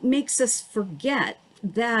also makes us forget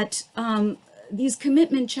that these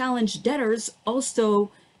commitment challenge debtors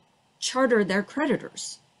also charter their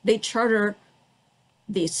creditors. They charter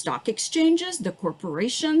the stock exchanges, the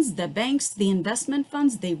corporations, the banks, the investment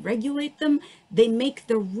funds. They regulate them. They make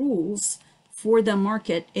the rules for the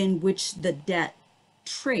market in which the debt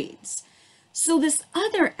trades. So this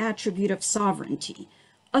other attribute of sovereignty,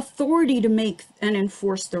 authority to make and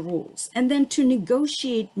enforce the rules, and then to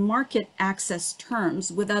negotiate market access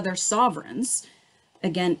terms with other sovereigns,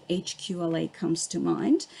 again, HQLA comes to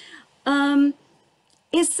mind,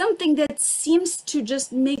 is something that seems to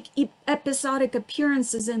just make episodic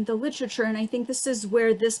appearances in the literature. And I think this is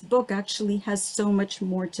where this book actually has so much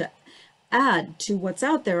more to add to what's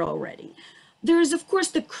out there already. There is, of course,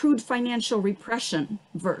 the crude financial repression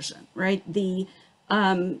version, right? The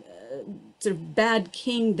sort of bad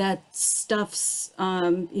king that stuffs,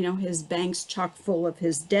 his banks chock full of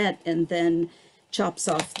his debt and then chops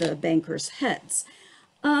off the bankers' heads.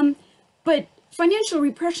 But financial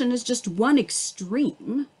repression is just one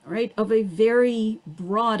extreme, right, of a very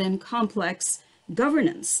broad and complex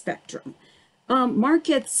governance spectrum.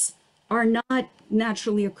 Markets are not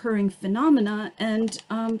naturally occurring phenomena, and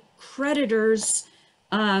creditors,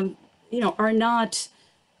 are not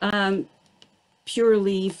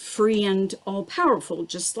purely free and all-powerful,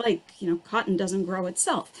 just like, cotton doesn't grow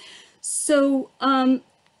itself. So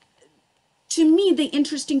to me, the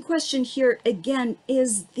interesting question here, again,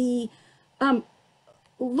 is the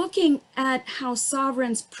looking at how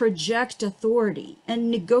sovereigns project authority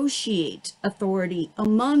and negotiate authority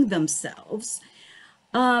among themselves,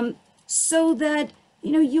 so that,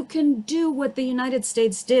 you can do what the United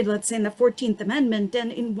States did, let's say in the 14th Amendment,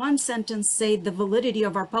 and in one sentence say the validity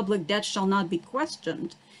of our public debt shall not be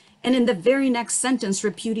questioned, and in the very next sentence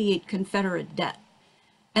repudiate Confederate debt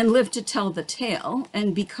and live to tell the tale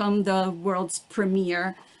and become the world's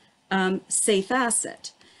premier safe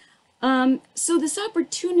asset. So this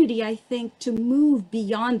opportunity, I think, to move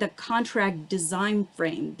beyond the contract design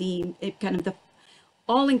frame, the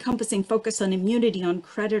all-encompassing focus on immunity, on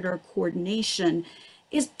creditor coordination,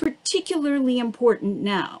 is particularly important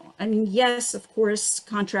now. I mean, yes, of course,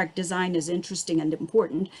 contract design is interesting and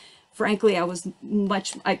important. Frankly, I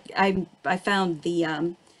found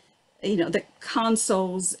the the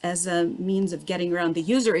consoles as a means of getting around the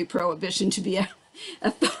usury prohibition to be a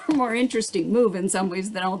far more interesting move in some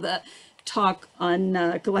ways than all the talk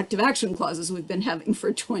on collective action clauses we've been having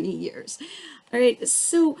for 20 years. All right,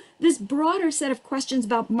 so this broader set of questions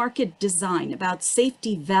about market design, about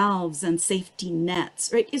safety valves and safety nets,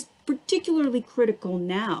 right, is particularly critical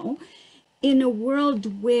now in a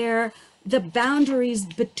world where the boundaries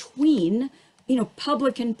between,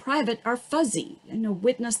 public and private are fuzzy.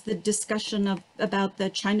 Witness the discussion about the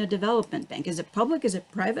China Development Bank. Is it public? Is it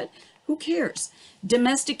private? Who cares?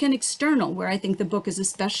 Domestic and external, where I think the book is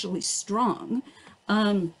especially strong.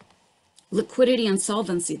 Liquidity and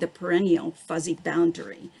solvency, the perennial fuzzy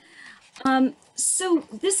boundary. So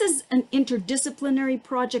this is an interdisciplinary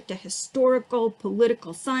project, a historical,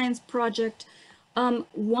 political science project,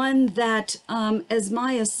 one that, as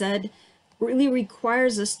Maya said, really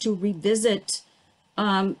requires us to revisit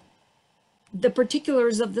the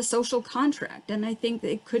particulars of the social contract. And I think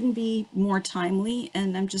it couldn't be more timely.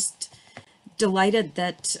 And I'm just delighted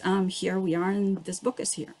that here we are and this book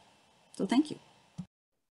is here. So thank you.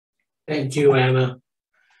 Thank you, Anna.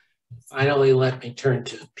 Finally, let me turn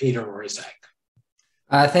to Peter Orszag.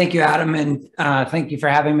 Thank you, Adam, and thank you for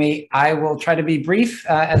having me. I will try to be brief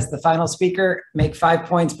as the final speaker, make 5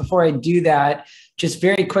 points. Before I do that, just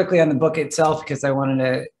very quickly on the book itself, because I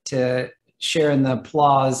wanted to share in the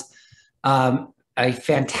applause, a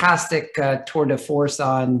fantastic tour de force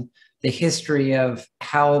on the history of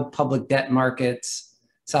how public debt markets,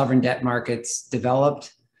 sovereign debt markets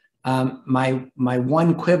developed. My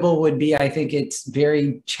one quibble would be, I think it's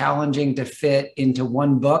very challenging to fit into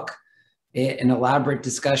one book an elaborate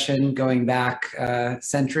discussion going back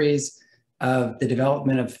centuries of the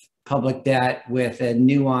development of public debt with a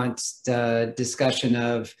nuanced discussion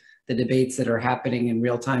of the debates that are happening in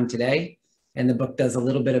real time today. And the book does a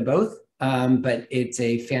little bit of both, but it's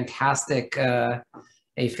a fantastic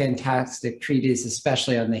treatise,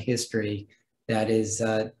 especially on the history that is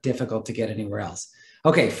difficult to get anywhere else.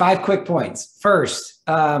 Okay, 5 quick points. First,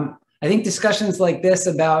 I think discussions like this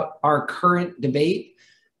about our current debate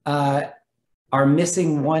are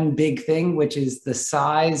missing one big thing, which is the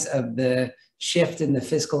size of the shift in the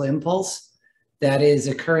fiscal impulse that is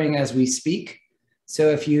occurring as we speak. So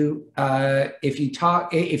if you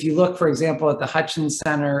look, for example, at the Hutchins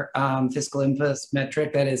Center fiscal impulse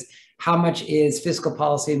metric, that is how much is fiscal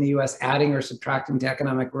policy in the US adding or subtracting to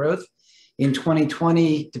economic growth? In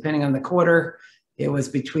 2020, depending on the quarter, it was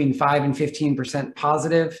between 5 and 15%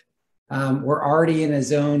 positive. We're already in a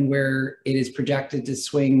zone where it is projected to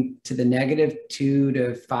swing to the negative 2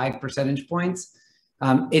 to 5 percentage points.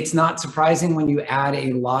 It's not surprising when you add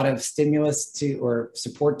a lot of stimulus to or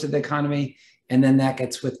support to the economy, and then that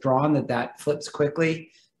gets withdrawn, that flips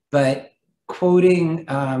quickly. But quoting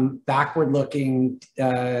backward-looking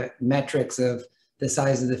metrics of the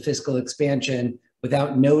size of the fiscal expansion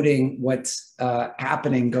without noting what's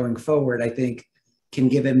happening going forward, I think can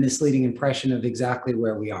give a misleading impression of exactly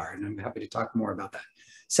where we are. And I'm happy to talk more about that.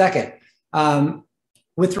 Second,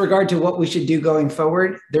 with regard to what we should do going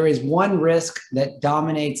forward, there is one risk that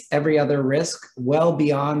dominates every other risk, well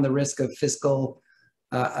beyond the risk of fiscal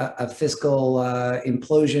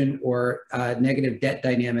implosion or negative debt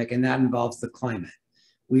dynamic, and that involves the climate.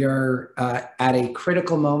 We are at a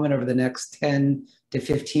critical moment over the next 10 to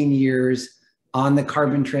 15 years on the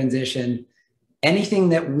carbon transition. Anything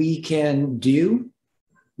that we can do,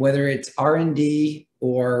 whether it's R&D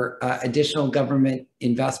or additional government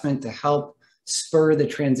investment to help spur the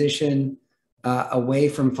transition away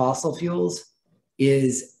from fossil fuels,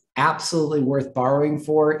 is absolutely worth borrowing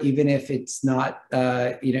for, even if it's not,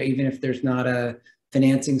 even if there's not a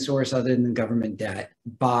financing source other than government debt,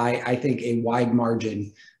 by, I think, a wide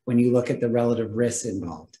margin when you look at the relative risks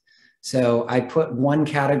involved. So I put one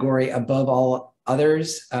category above all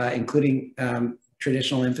others, including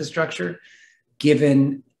traditional infrastructure,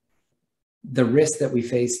 given the risks that we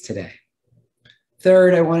face today.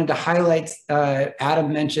 Third, I wanted to highlight,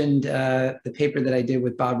 Adam mentioned the paper that I did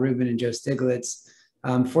with Bob Rubin and Joe Stiglitz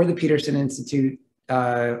for the Peterson Institute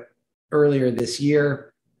earlier this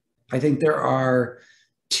year. I think there are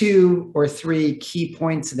 2 or 3 key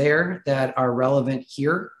points there that are relevant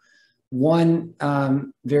here. One,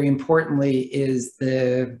 very importantly, is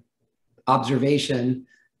the observation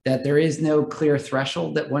that there is no clear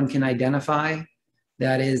threshold that one can identify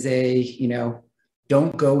that is a,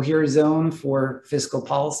 don't go here zone for fiscal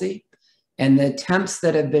policy. And the attempts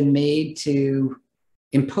that have been made to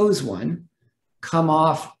impose one come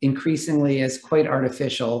off increasingly as quite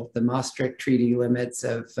artificial. The Maastricht Treaty limits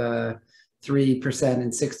of 3%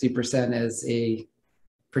 and 60% as a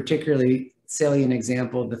particularly salient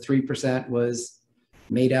example. The 3% was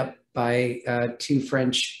made up by 2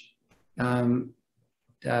 French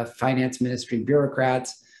finance ministry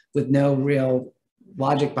bureaucrats with no real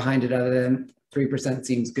logic behind it other than 3%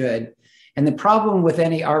 seems good. And the problem with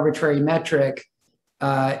any arbitrary metric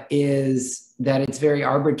is that its very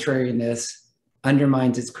arbitrariness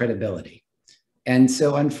undermines its credibility. And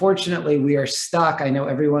so unfortunately, we are stuck. I know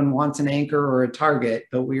everyone wants an anchor or a target,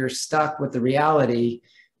 but we are stuck with the reality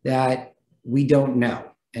that we don't know.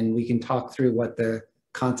 And we can talk through what the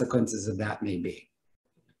consequences of that may be.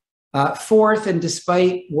 Fourth, and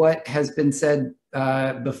despite what has been said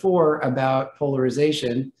before about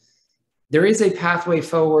polarization, there is a pathway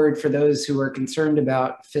forward for those who are concerned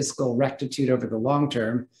about fiscal rectitude over the long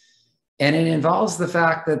term. And it involves the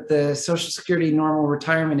fact that the Social Security normal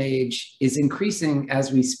retirement age is increasing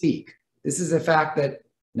as we speak. This is a fact that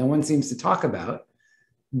no one seems to talk about,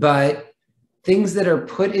 but things that are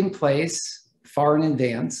put in place far in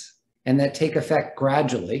advance and that take effect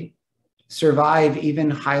gradually survive even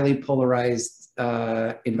highly polarized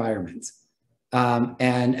environments.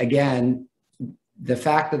 And again, the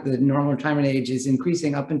fact that the normal retirement age is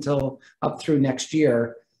increasing up through next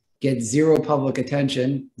year gets zero public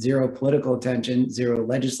attention, zero political attention, zero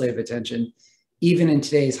legislative attention, even in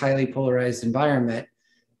today's highly polarized environment.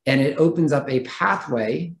 And it opens up a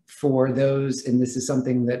pathway for those, and this is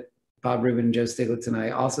something that Bob Rubin and Joe Stiglitz and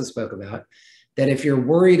I also spoke about, that if you're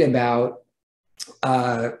worried about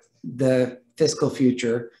the fiscal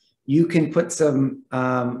future, you can put some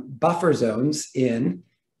buffer zones in,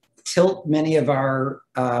 tilt many of our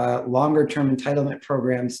longer term entitlement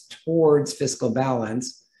programs towards fiscal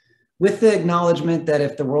balance, with the acknowledgement that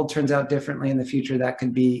if the world turns out differently in the future, that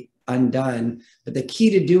could be undone. But the key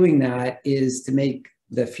to doing that is to make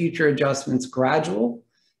the future adjustments gradual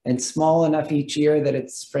and small enough each year that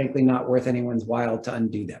it's frankly not worth anyone's while to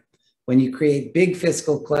undo them. When you create big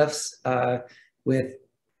fiscal cliffs with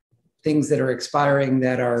things that are expiring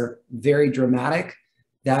that are very dramatic,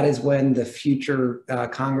 that is when the future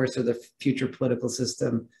Congress or the future political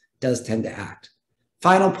system does tend to act.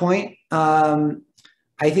 Final point,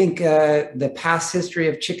 I think the past history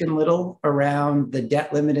of Chicken Little around the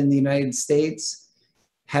debt limit in the United States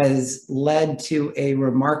has led to a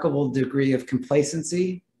remarkable degree of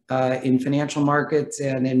complacency in financial markets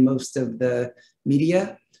and in most of the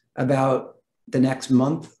media about the next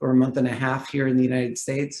month or month and a half here in the United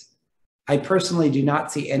States. I personally do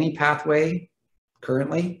not see any pathway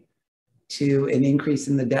currently to an increase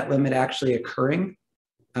in the debt limit actually occurring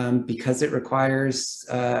because it requires,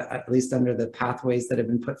 at least under the pathways that have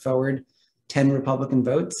been put forward, 10 Republican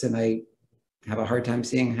votes. And I have a hard time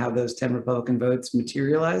seeing how those 10 Republican votes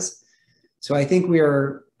materialize. So I think we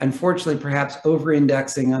are unfortunately perhaps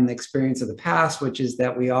over-indexing on the experience of the past, which is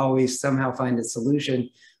that we always somehow find a solution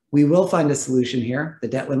We will find a solution here. The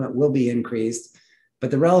debt limit will be increased.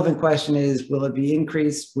 But the relevant question is, will it be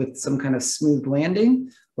increased with some kind of smooth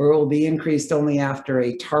landing, or will it be increased only after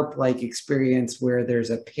a TARP-like experience where there's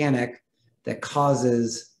a panic that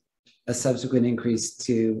causes a subsequent increase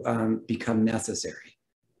to become necessary?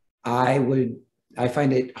 I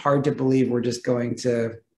find it hard to believe we're just going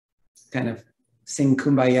to kind of sing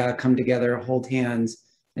Kumbaya, come together, hold hands,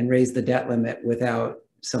 and raise the debt limit without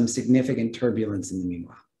some significant turbulence in the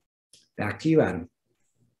meanwhile. Back to you, Adam.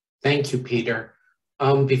 Thank you, Peter.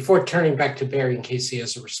 Before turning back to Barry in case he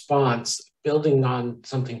has a response, building on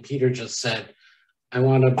something Peter just said, I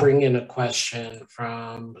want to bring in a question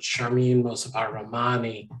from Sharmeen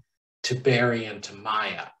Mosabar-Rahmani to Barry and to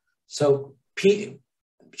Maya. So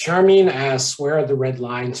Sharmeen asks, where are the red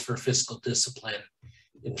lines for fiscal discipline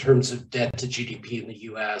in terms of debt to GDP in the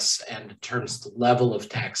US and in terms of the level of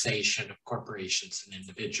taxation of corporations and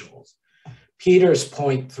individuals? Peter's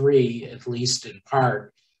point 3, at least in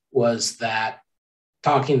part, was that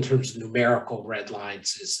talking in terms of numerical red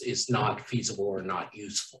lines is not feasible or not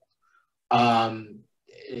useful,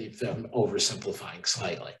 if I'm oversimplifying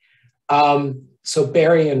slightly. So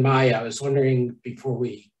Barry and Maya, I was wondering, before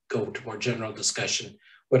we go to more general discussion,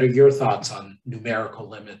 what are your thoughts on numerical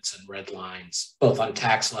limits and red lines, both on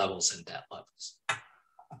tax levels and debt levels?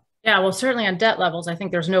 Yeah, well, certainly on debt levels, I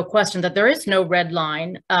think there's no question that there is no red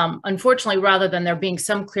line. Unfortunately, rather than there being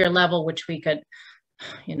some clear level which we could,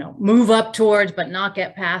 move up towards but not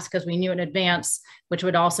get past because we knew in advance, which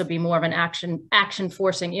would also be more of an action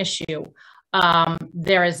forcing issue.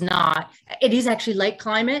 There is not. It is actually like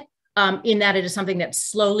climate in that it is something that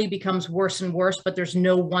slowly becomes worse and worse, but there's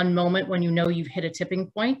no one moment when you know you've hit a tipping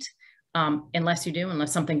point, unless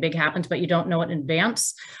something big happens, but you don't know it in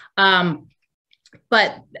advance.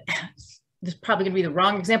 But this is probably going to be the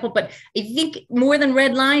wrong example, but I think more than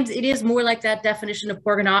red lines, it is more like that definition of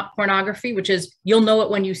pornography, which is you'll know it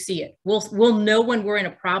when you see it. We'll know when we're in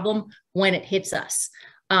a problem when it hits us.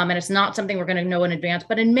 And it's not something we're going to know in advance,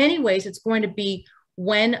 but in many ways, it's going to be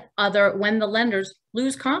when the lenders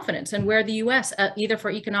lose confidence and where the US, either for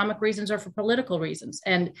economic reasons or for political reasons.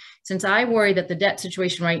 And since I worry that the debt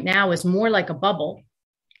situation right now is more like a bubble,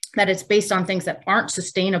 that it's based on things that aren't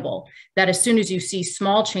sustainable, that as soon as you see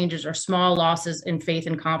small changes or small losses in faith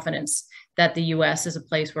and confidence, that the US is a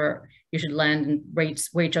place where you should lend and rates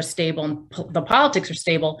are stable and the politics are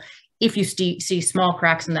stable. If you see small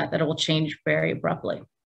cracks in that, it will change very abruptly.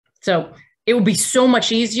 So it will be so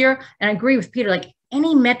much easier. And I agree with Peter, like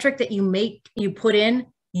any metric that you put in,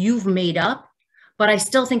 you've made up. But I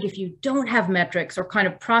still think if you don't have metrics or kind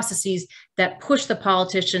of processes that push the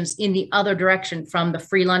politicians in the other direction from the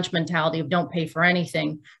free lunch mentality of don't pay for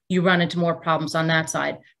anything, you run into more problems on that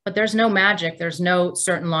side. But there's no magic. There's no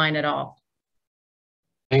certain line at all.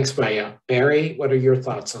 Thanks, Maya. Barry, what are your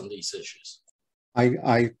thoughts on these issues?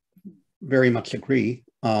 I very much agree.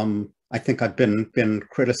 I think I've been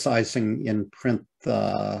criticizing in print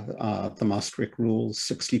the Maastricht rules,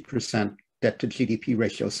 60% debt to GDP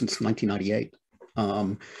ratio since 1998.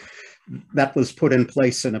 That was put in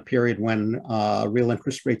place in a period when real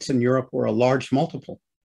interest rates in Europe were a large multiple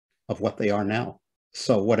of what they are now.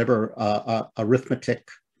 So whatever arithmetic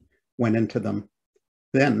went into them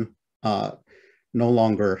then no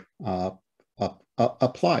longer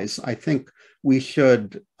applies. I think we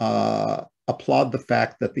should applaud the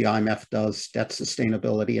fact that the IMF does debt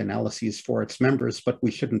sustainability analyses for its members, but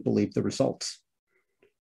we shouldn't believe the results.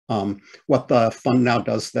 What the fund now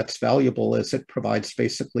does that's valuable is it provides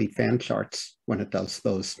basically fan charts when it does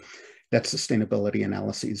those debt sustainability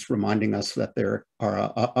analyses, reminding us that there are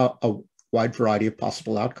a wide variety of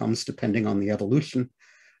possible outcomes depending on the evolution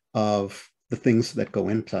of the things that go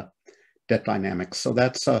into debt dynamics. So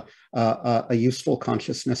that's a useful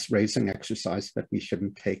consciousness raising exercise that we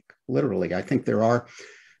shouldn't take literally. I think there are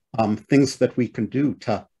things that we can do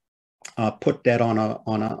to put debt on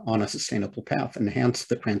a sustainable path, enhance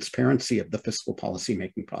the transparency of the fiscal policy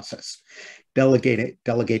making process,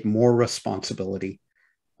 delegate more responsibility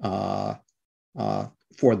for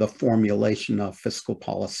the formulation of fiscal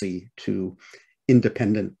policy to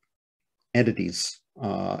independent entities,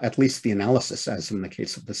 at least the analysis, as in the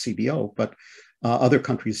case of the CBO, but other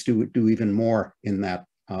countries do even more in that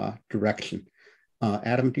direction.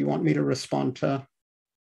 Adam, do you want me to respond to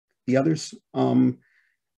the others?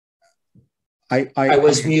 I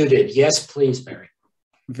was muted. Yes, please, Barry.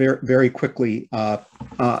 Very, very quickly,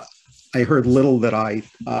 I heard little that I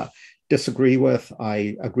disagree with.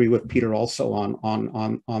 I agree with Peter also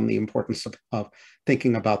on the importance of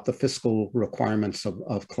thinking about the fiscal requirements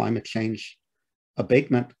of climate change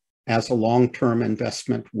abatement. as a long-term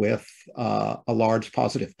investment with a large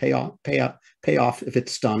positive payoff if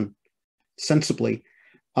it's done sensibly.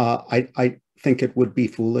 I think it would be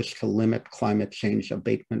foolish to limit climate change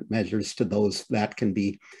abatement measures to those that can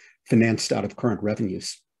be financed out of current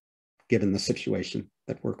revenues, given the situation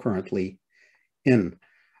that we're currently in.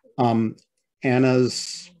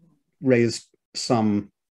 Anna's raised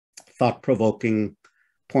some thought-provoking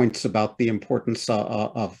points about the importance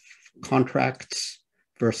of contracts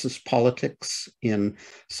versus politics in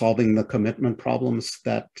solving the commitment problems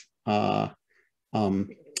that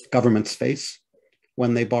governments face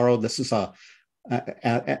when they borrow. This is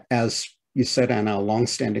as you said, Anna, a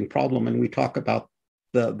longstanding problem, and we talk about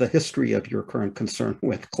the history of your current concern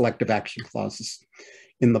with collective action clauses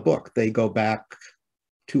in the book. They go back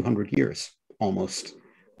 200 years almost,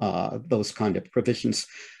 those kind of provisions.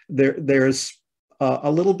 There's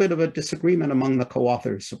a little bit of a disagreement among the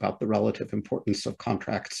co-authors about the relative importance of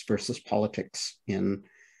contracts versus politics in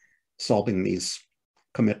solving these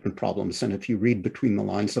commitment problems. And if you read between the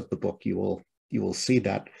lines of the book, you will see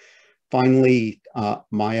that. Finally,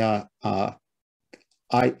 Maya, I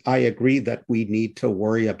agree that we need to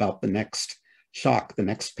worry about the next shock, the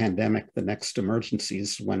next pandemic, the next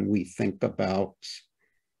emergencies when we think about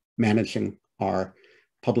managing our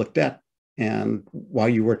public debt. And while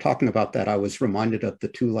you were talking about that, I was reminded of the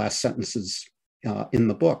two last sentences in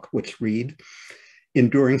the book, which read,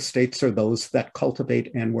 "Enduring states are those that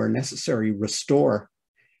cultivate and, where necessary, restore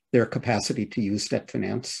their capacity to use debt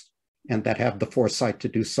finance, and that have the foresight to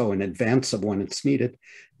do so in advance of when it's needed.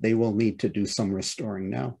 They will need to do some restoring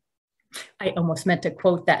now." I almost meant to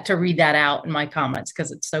quote that, to read that out in my comments,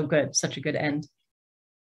 because it's so good, such a good end.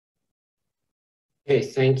 Okay,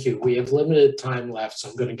 thank you. We have limited time left, so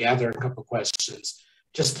I'm going to gather a couple questions.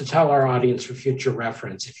 Just to tell our audience for future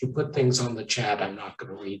reference, if you put things on the chat, I'm not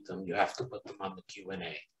going to read them. You have to put them on the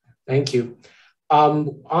Q&A. Thank you.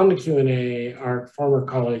 On the Q&A, our former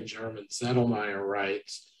colleague, German Zettelmeyer,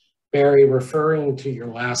 writes, "Barry, referring to your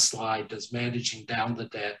last slide, does managing down the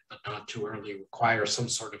debt, but not too early, require some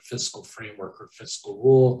sort of fiscal framework or fiscal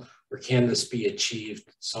rule, or can this be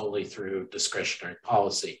achieved solely through discretionary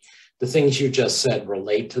policy?" The things you just said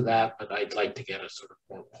relate to that, but I'd like to get a sort of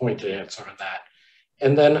more pointed answer on that.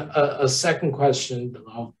 And then a second question that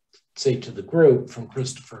I'll say to the group from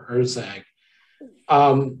Christopher Orszag.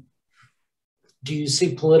 Do you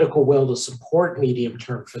see political will to support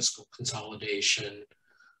medium-term fiscal consolidation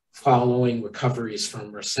following recoveries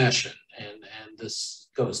from recession? And this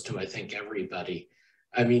goes to, I think, everybody.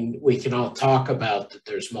 I mean, we can all talk about that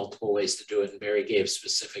there's multiple ways to do it, and Barry gave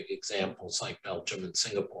specific examples like Belgium and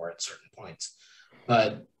Singapore at certain points.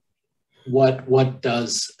 But what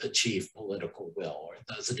does achieve political will, or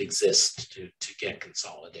does it exist to get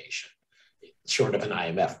consolidation, short of an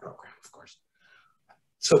IMF program, of course?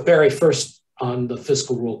 So Barry, first on the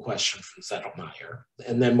fiscal rule question from Zettelmeyer,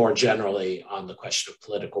 and then more generally on the question of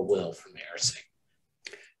political will from Orszag.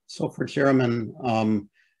 So for Chairman,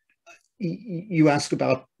 you asked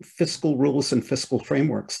about fiscal rules and fiscal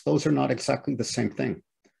frameworks. Those are not exactly the same thing.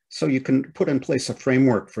 So you can put in place a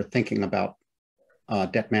framework for thinking about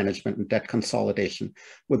debt management and debt consolidation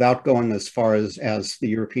without going as far as the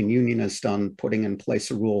European Union has done, putting in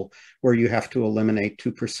place a rule where you have to eliminate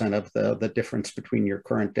 2% of the difference between your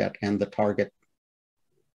current debt and the target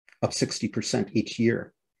of 60% each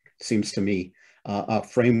year. Seems to me a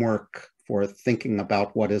framework for thinking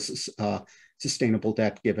about what is sustainable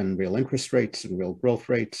debt given real interest rates and real growth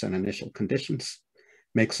rates and initial conditions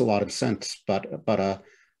makes a lot of sense, but a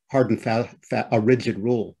hard and a rigid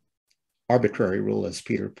rule, arbitrary rule, as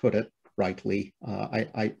Peter put it rightly,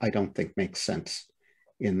 I don't think makes sense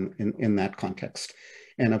in that context.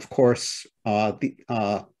 And of course, what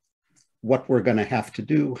we're going to have to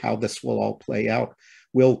do, how this will all play out,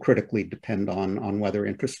 will critically depend on whether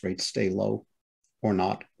interest rates stay low or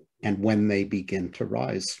not, and when they begin to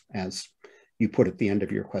rise, as you put at the end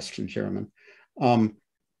of your question, Chairman.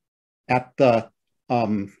 At the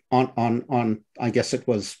I guess it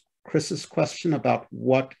was Chris's question about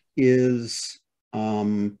what is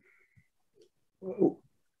do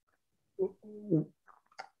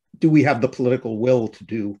we have the political will to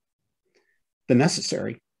do the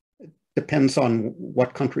necessary? Depends on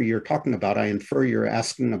what country you're talking about. I infer you're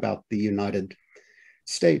asking about the United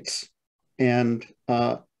States. And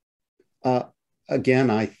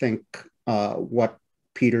again, I think what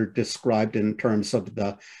Peter described in terms of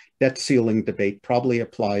the debt ceiling debate probably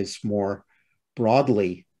applies more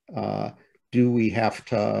broadly. Do we have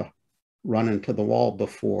to run into the wall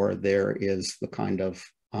before there is the kind of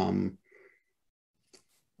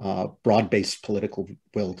broad-based political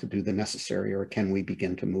will to do the necessary, or can we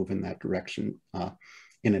begin to move in that direction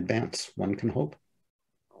in advance, one can hope.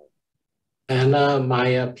 And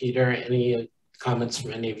Maya, Peter, any comments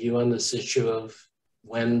from any of you on this issue of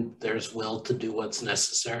when there's will to do what's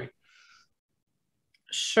necessary?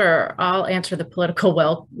 Sure, I'll answer the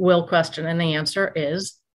political will question, and the answer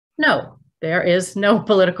is no. There is no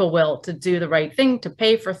political will to do the right thing, to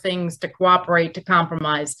pay for things, to cooperate, to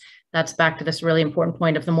compromise. That's back to this really important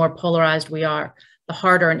point of the more polarized we are, the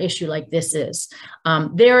harder an issue like this is.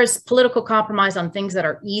 There is political compromise on things that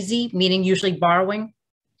are easy, meaning usually borrowing,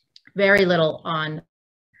 very little on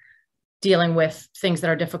dealing with things that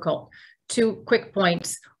are difficult. 2 quick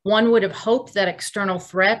points. One would have hoped that external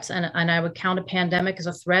threats, and I would count a pandemic as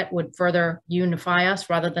a threat, would further unify us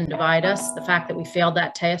rather than divide us. The fact that we failed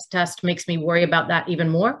that test makes me worry about that even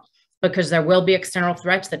more, because there will be external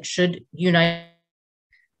threats that should unite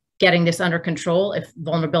getting this under control if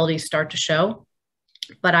vulnerabilities start to show.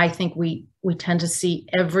 But I think we tend to see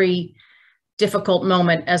every difficult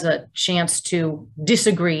moment as a chance to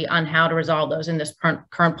disagree on how to resolve those in this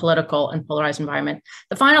current political and polarized environment.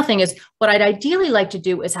 The final thing is, what I'd ideally like to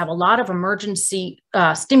do is have a lot of emergency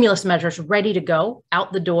stimulus measures ready to go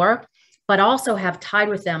out the door, but also have tied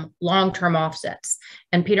with them long-term offsets.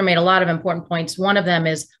 And Peter made a lot of important points. One of them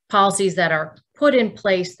is policies that are put in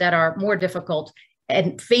place that are more difficult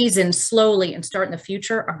and phase in slowly and start in the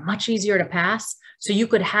future are much easier to pass. So you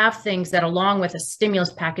could have things that, along with a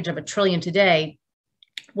stimulus package of $1 trillion today,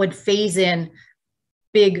 would phase in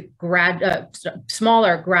big,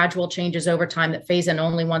 smaller gradual changes over time that phase in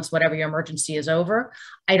only once whatever your emergency is over.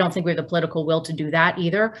 I don't think we have the political will to do that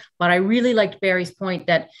either. But I really liked Barry's point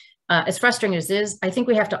that as frustrating as it is, I think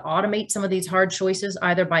we have to automate some of these hard choices,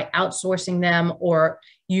 either by outsourcing them or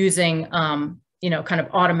using kind of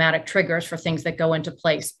automatic triggers for things that go into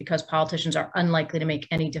place, because politicians are unlikely to make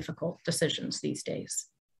any difficult decisions these days.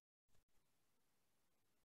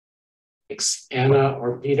 Thanks. Anna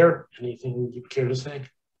or Peter, anything you'd care to say?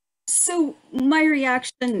 So my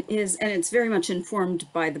reaction is, and it's very much informed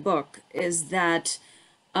by the book, is that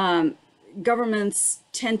governments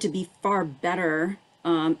tend to be far better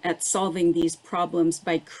at solving these problems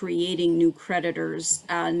by creating new creditors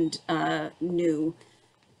and new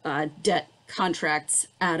debt contracts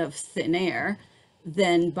out of thin air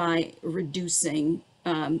than by reducing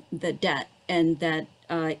the debt. And that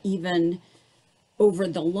even over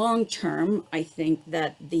the long term, I think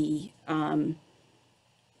that the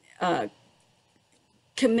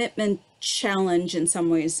commitment challenge in some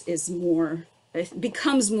ways is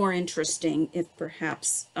becomes more interesting if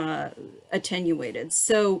perhaps attenuated.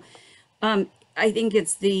 So I think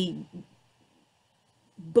it's the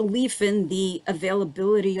belief in the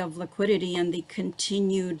availability of liquidity and the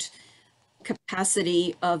continued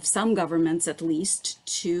capacity of some governments, at least,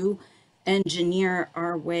 to engineer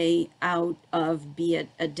our way out of, be it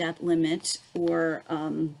a debt limit or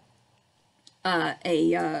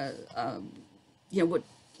what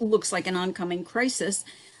looks like an oncoming crisis,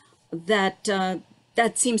 that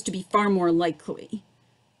seems to be far more likely.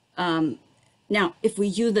 Now, if we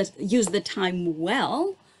use the time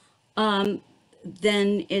well,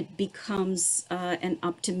 then it becomes an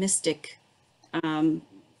optimistic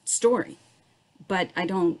story. But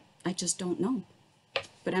I just don't know.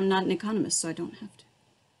 But I'm not an economist, so I don't have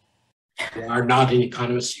to. You are not an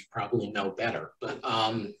economist, you probably know better. But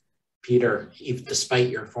Peter, despite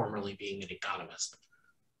your formerly being an economist.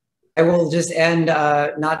 I will just end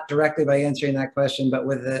not directly by answering that question, but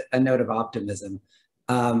with a note of optimism.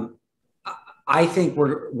 I think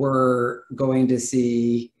we're going to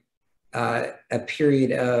see a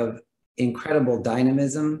period of incredible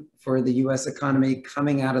dynamism for the US economy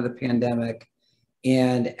coming out of the pandemic.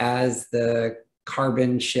 And as the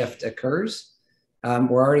carbon shift occurs,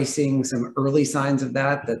 we're already seeing some early signs of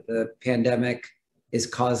that the pandemic is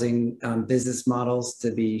causing business models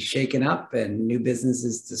to be shaken up and new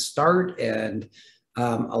businesses to start, and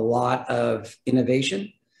a lot of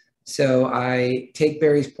innovation. So I take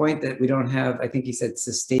Barry's point that we don't have, I think he said,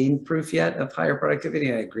 sustained proof yet of higher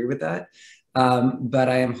productivity. I agree with that. But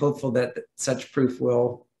I am hopeful that such proof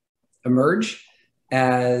will emerge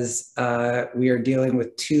as we are dealing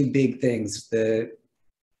with two big things: the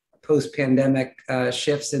post-pandemic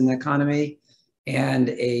shifts in the economy and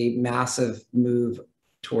a massive move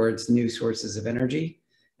towards new sources of energy.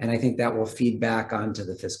 And I think that will feed back onto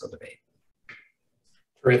the fiscal debate.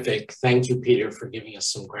 Terrific. Thank you, Peter, for giving us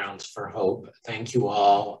some grounds for hope. Thank you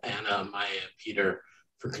all, Anna, Maya, Peter,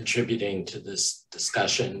 for contributing to this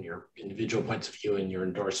discussion, your individual points of view and your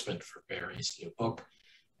endorsement for Barry's new book.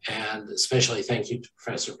 And especially thank you to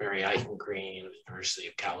Professor Barry Eichengreen of the University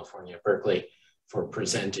of California, Berkeley, for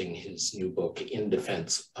presenting his new book, In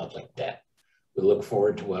Defense of Public Debt. We look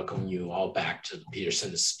forward to welcoming you all back to the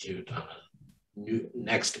Peterson Institute on a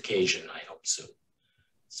next occasion, I hope soon.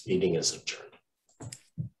 This meeting is adjourned.